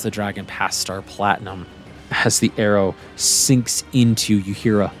past the dragon, past Star Platinum. As the arrow sinks into, you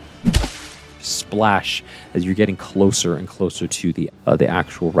hear a splash as you're getting closer and closer to the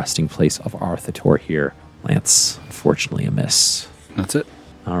actual resting place of Arauthator here. Lance, unfortunately, a miss. That's it.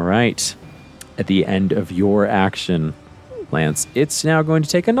 All right. At the end of your action, Lance, it's now going to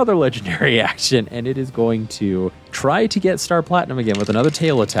take another legendary action, and it is going to try to get Star Platinum again with another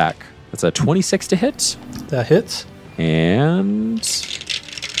tail attack. That's a 26 to hit. That hits. And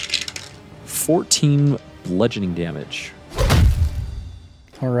 14 bludgeoning damage.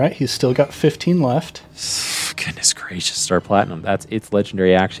 All right. He's still got 15 left. Goodness gracious, Star Platinum. That's its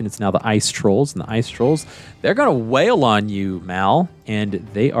legendary action. It's now the Ice Trolls. And the Ice Trolls, they're going to wail on you, Mal. And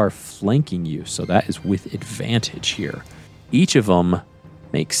they are flanking you. So that is with advantage here. Each of them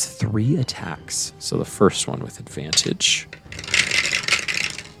makes 3 attacks. So the first one with advantage.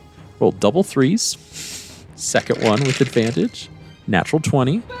 Roll double 3s. Second one with advantage. Natural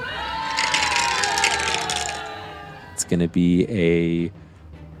 20. It's going to be a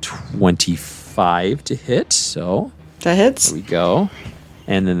 25 to hit. So That hits. there we go.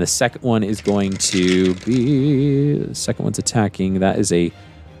 And then the second one is going to be, the second one's attacking. That is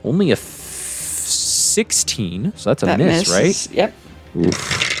only a 16. So that's a That miss, misses. right? Yep.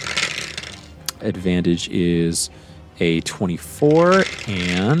 Oof. Advantage is a 24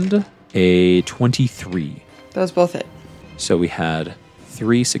 and a 23. Those both hit. So we had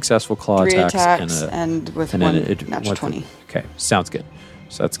 3 successful claw 3 attacks, and with and one then natural 20. Okay, sounds good.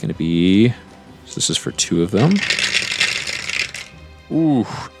 So that's going to be, so this is for 2 of them. Ooh,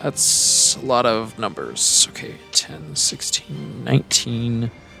 that's a lot of numbers. Okay, 10, 16,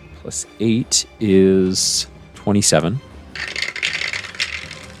 19 plus 8 is 27.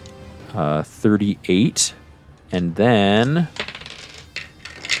 38. And then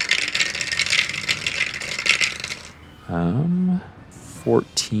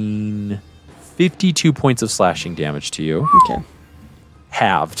 14, 52 points of slashing damage to you. Okay.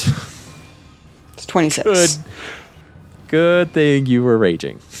 Halved. It's 26. Good thing you were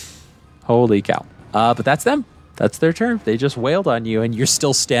raging. Holy cow. But that's them. That's their turn. They just wailed on you, and you're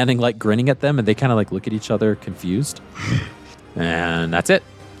still standing, like, grinning at them, and they kind of, like, look at each other confused. And that's it.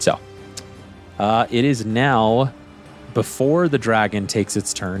 So, it is now, before the dragon takes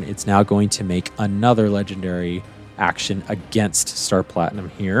its turn, it's now going to make another legendary action against Star Platinum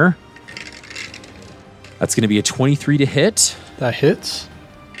here. That's going to be a 23 to hit. That hits.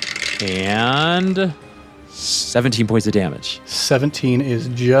 And 17 points of damage. 17 is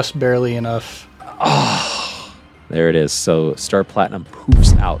just barely enough. There it is. So Star Platinum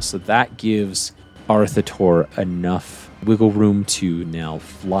poofs out. So that gives Arauthator enough wiggle room to now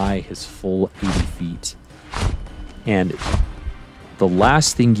fly his full 80 feet And the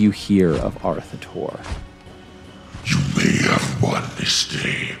last thing you hear of Arauthator, You may have won this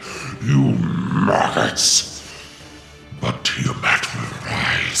day, you maggots. But Tiamat will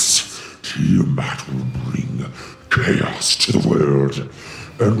rise. Tiamat will bring chaos to the world.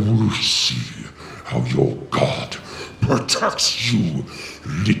 And we'll see how your god protects you,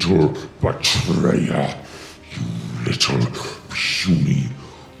 little betrayer. You little puny,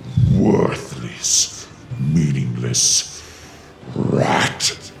 worthless, meaningless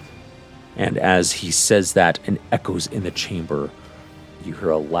rat. and as he says that and echoes in the chamber, you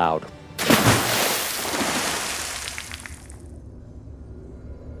hear a loud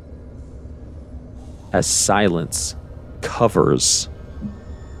as silence covers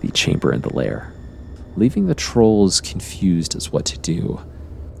the chamber and the lair, leaving the trolls confused as what to do.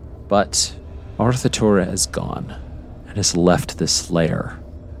 But Arauthator has gone and has left this lair.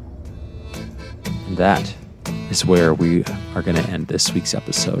 And that is where we are going to end this week's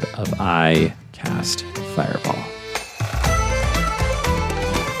episode of I Cast Fireball.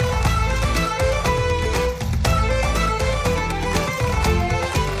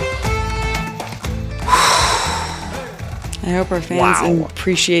 I hope our fans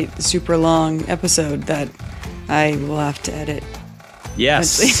appreciate the super long episode that I will have to edit.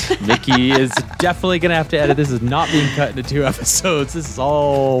 Yes, Mickey is definitely going to have to edit. This is not being cut into 2 episodes. This is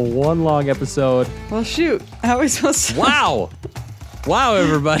all one long episode. Well, shoot. How are we supposed to... Wow. Wow,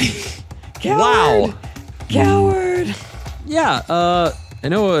 everybody. Coward. Wow. Coward. Yeah, I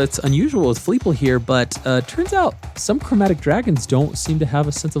know it's unusual with Fleeple here, but turns out some chromatic dragons don't seem to have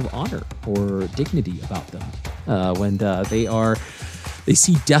a sense of honor or dignity about them. When they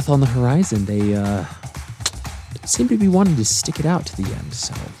see death on the horizon, they seem to be wanting to stick it out to the end.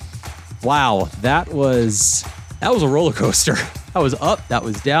 So, wow, that was a roller coaster. That was up, that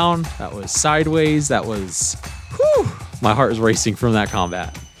was down, that was sideways, that was, whew, my heart is racing from that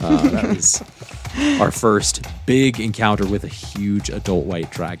combat. That was our first big encounter with a huge adult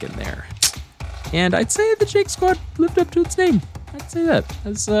white dragon there. And I'd say the Jake Squad lived up to its name. I'd say that. I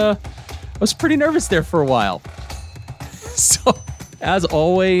was pretty nervous there for a while. So, as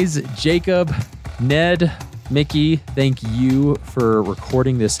always, Jacob, Ned, Mickey, thank you for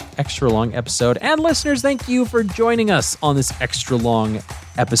recording this extra long episode. And listeners, thank you for joining us on this extra long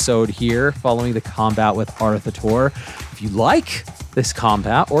episode here following the combat with Arauthator. If you like this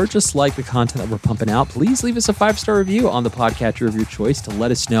combat or just like the content that we're pumping out, please leave us a 5-star review on the podcatcher of your choice to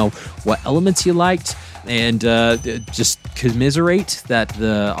let us know what elements you liked and just commiserate that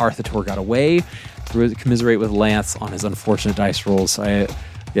the Arauthator got away. Commiserate with Lance on his unfortunate dice rolls. I'm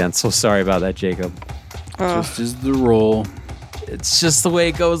so sorry about that, Jacob. Just as the roll. It's just the way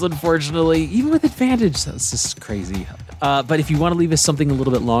it goes, unfortunately. Even with advantage, that's just crazy. But if you want to leave us something a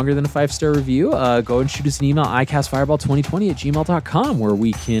little bit longer than a 5-star review, go and shoot us an email, icastfireball2020@gmail.com, where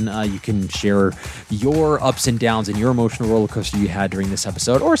we can you can share your ups and downs and your emotional roller coaster you had during this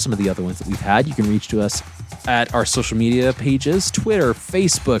episode, or some of the other ones that we've had. You can reach to us at our social media pages, Twitter,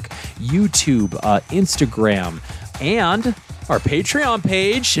 Facebook, YouTube, Instagram, and our Patreon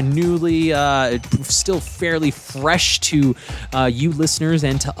page, newly, still fairly fresh to you listeners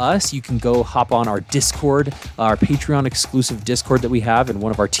and to us. You can go hop on our Discord, our Patreon exclusive Discord that we have in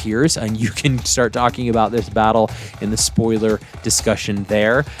one of our tiers, and you can start talking about this battle in the spoiler discussion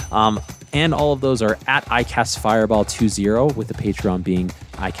there. And all of those are at iCastFireball20, with the Patreon being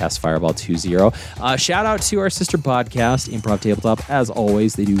iCastFireball20. Shout out to our sister podcast, Improv Tabletop. As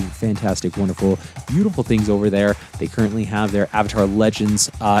always, they do fantastic, wonderful, beautiful things over there. They currently have their Avatar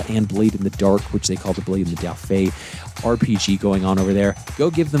Legends and Blade in the Dark, which they call the Blade in the Dauphin RPG going on over there.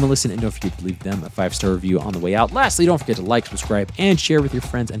 Go give them a listen, and don't forget to leave them a 5-star review on the way out. Lastly, don't forget to like, subscribe, and share with your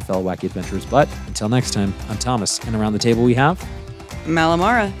friends and fellow wacky adventurers. But until next time, I'm Thomas, and around the table we have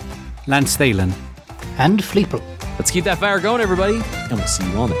Malamara. Lance Thalen. And Fleeple. Let's keep that fire going, everybody, and we'll see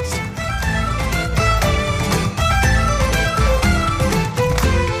you all next time.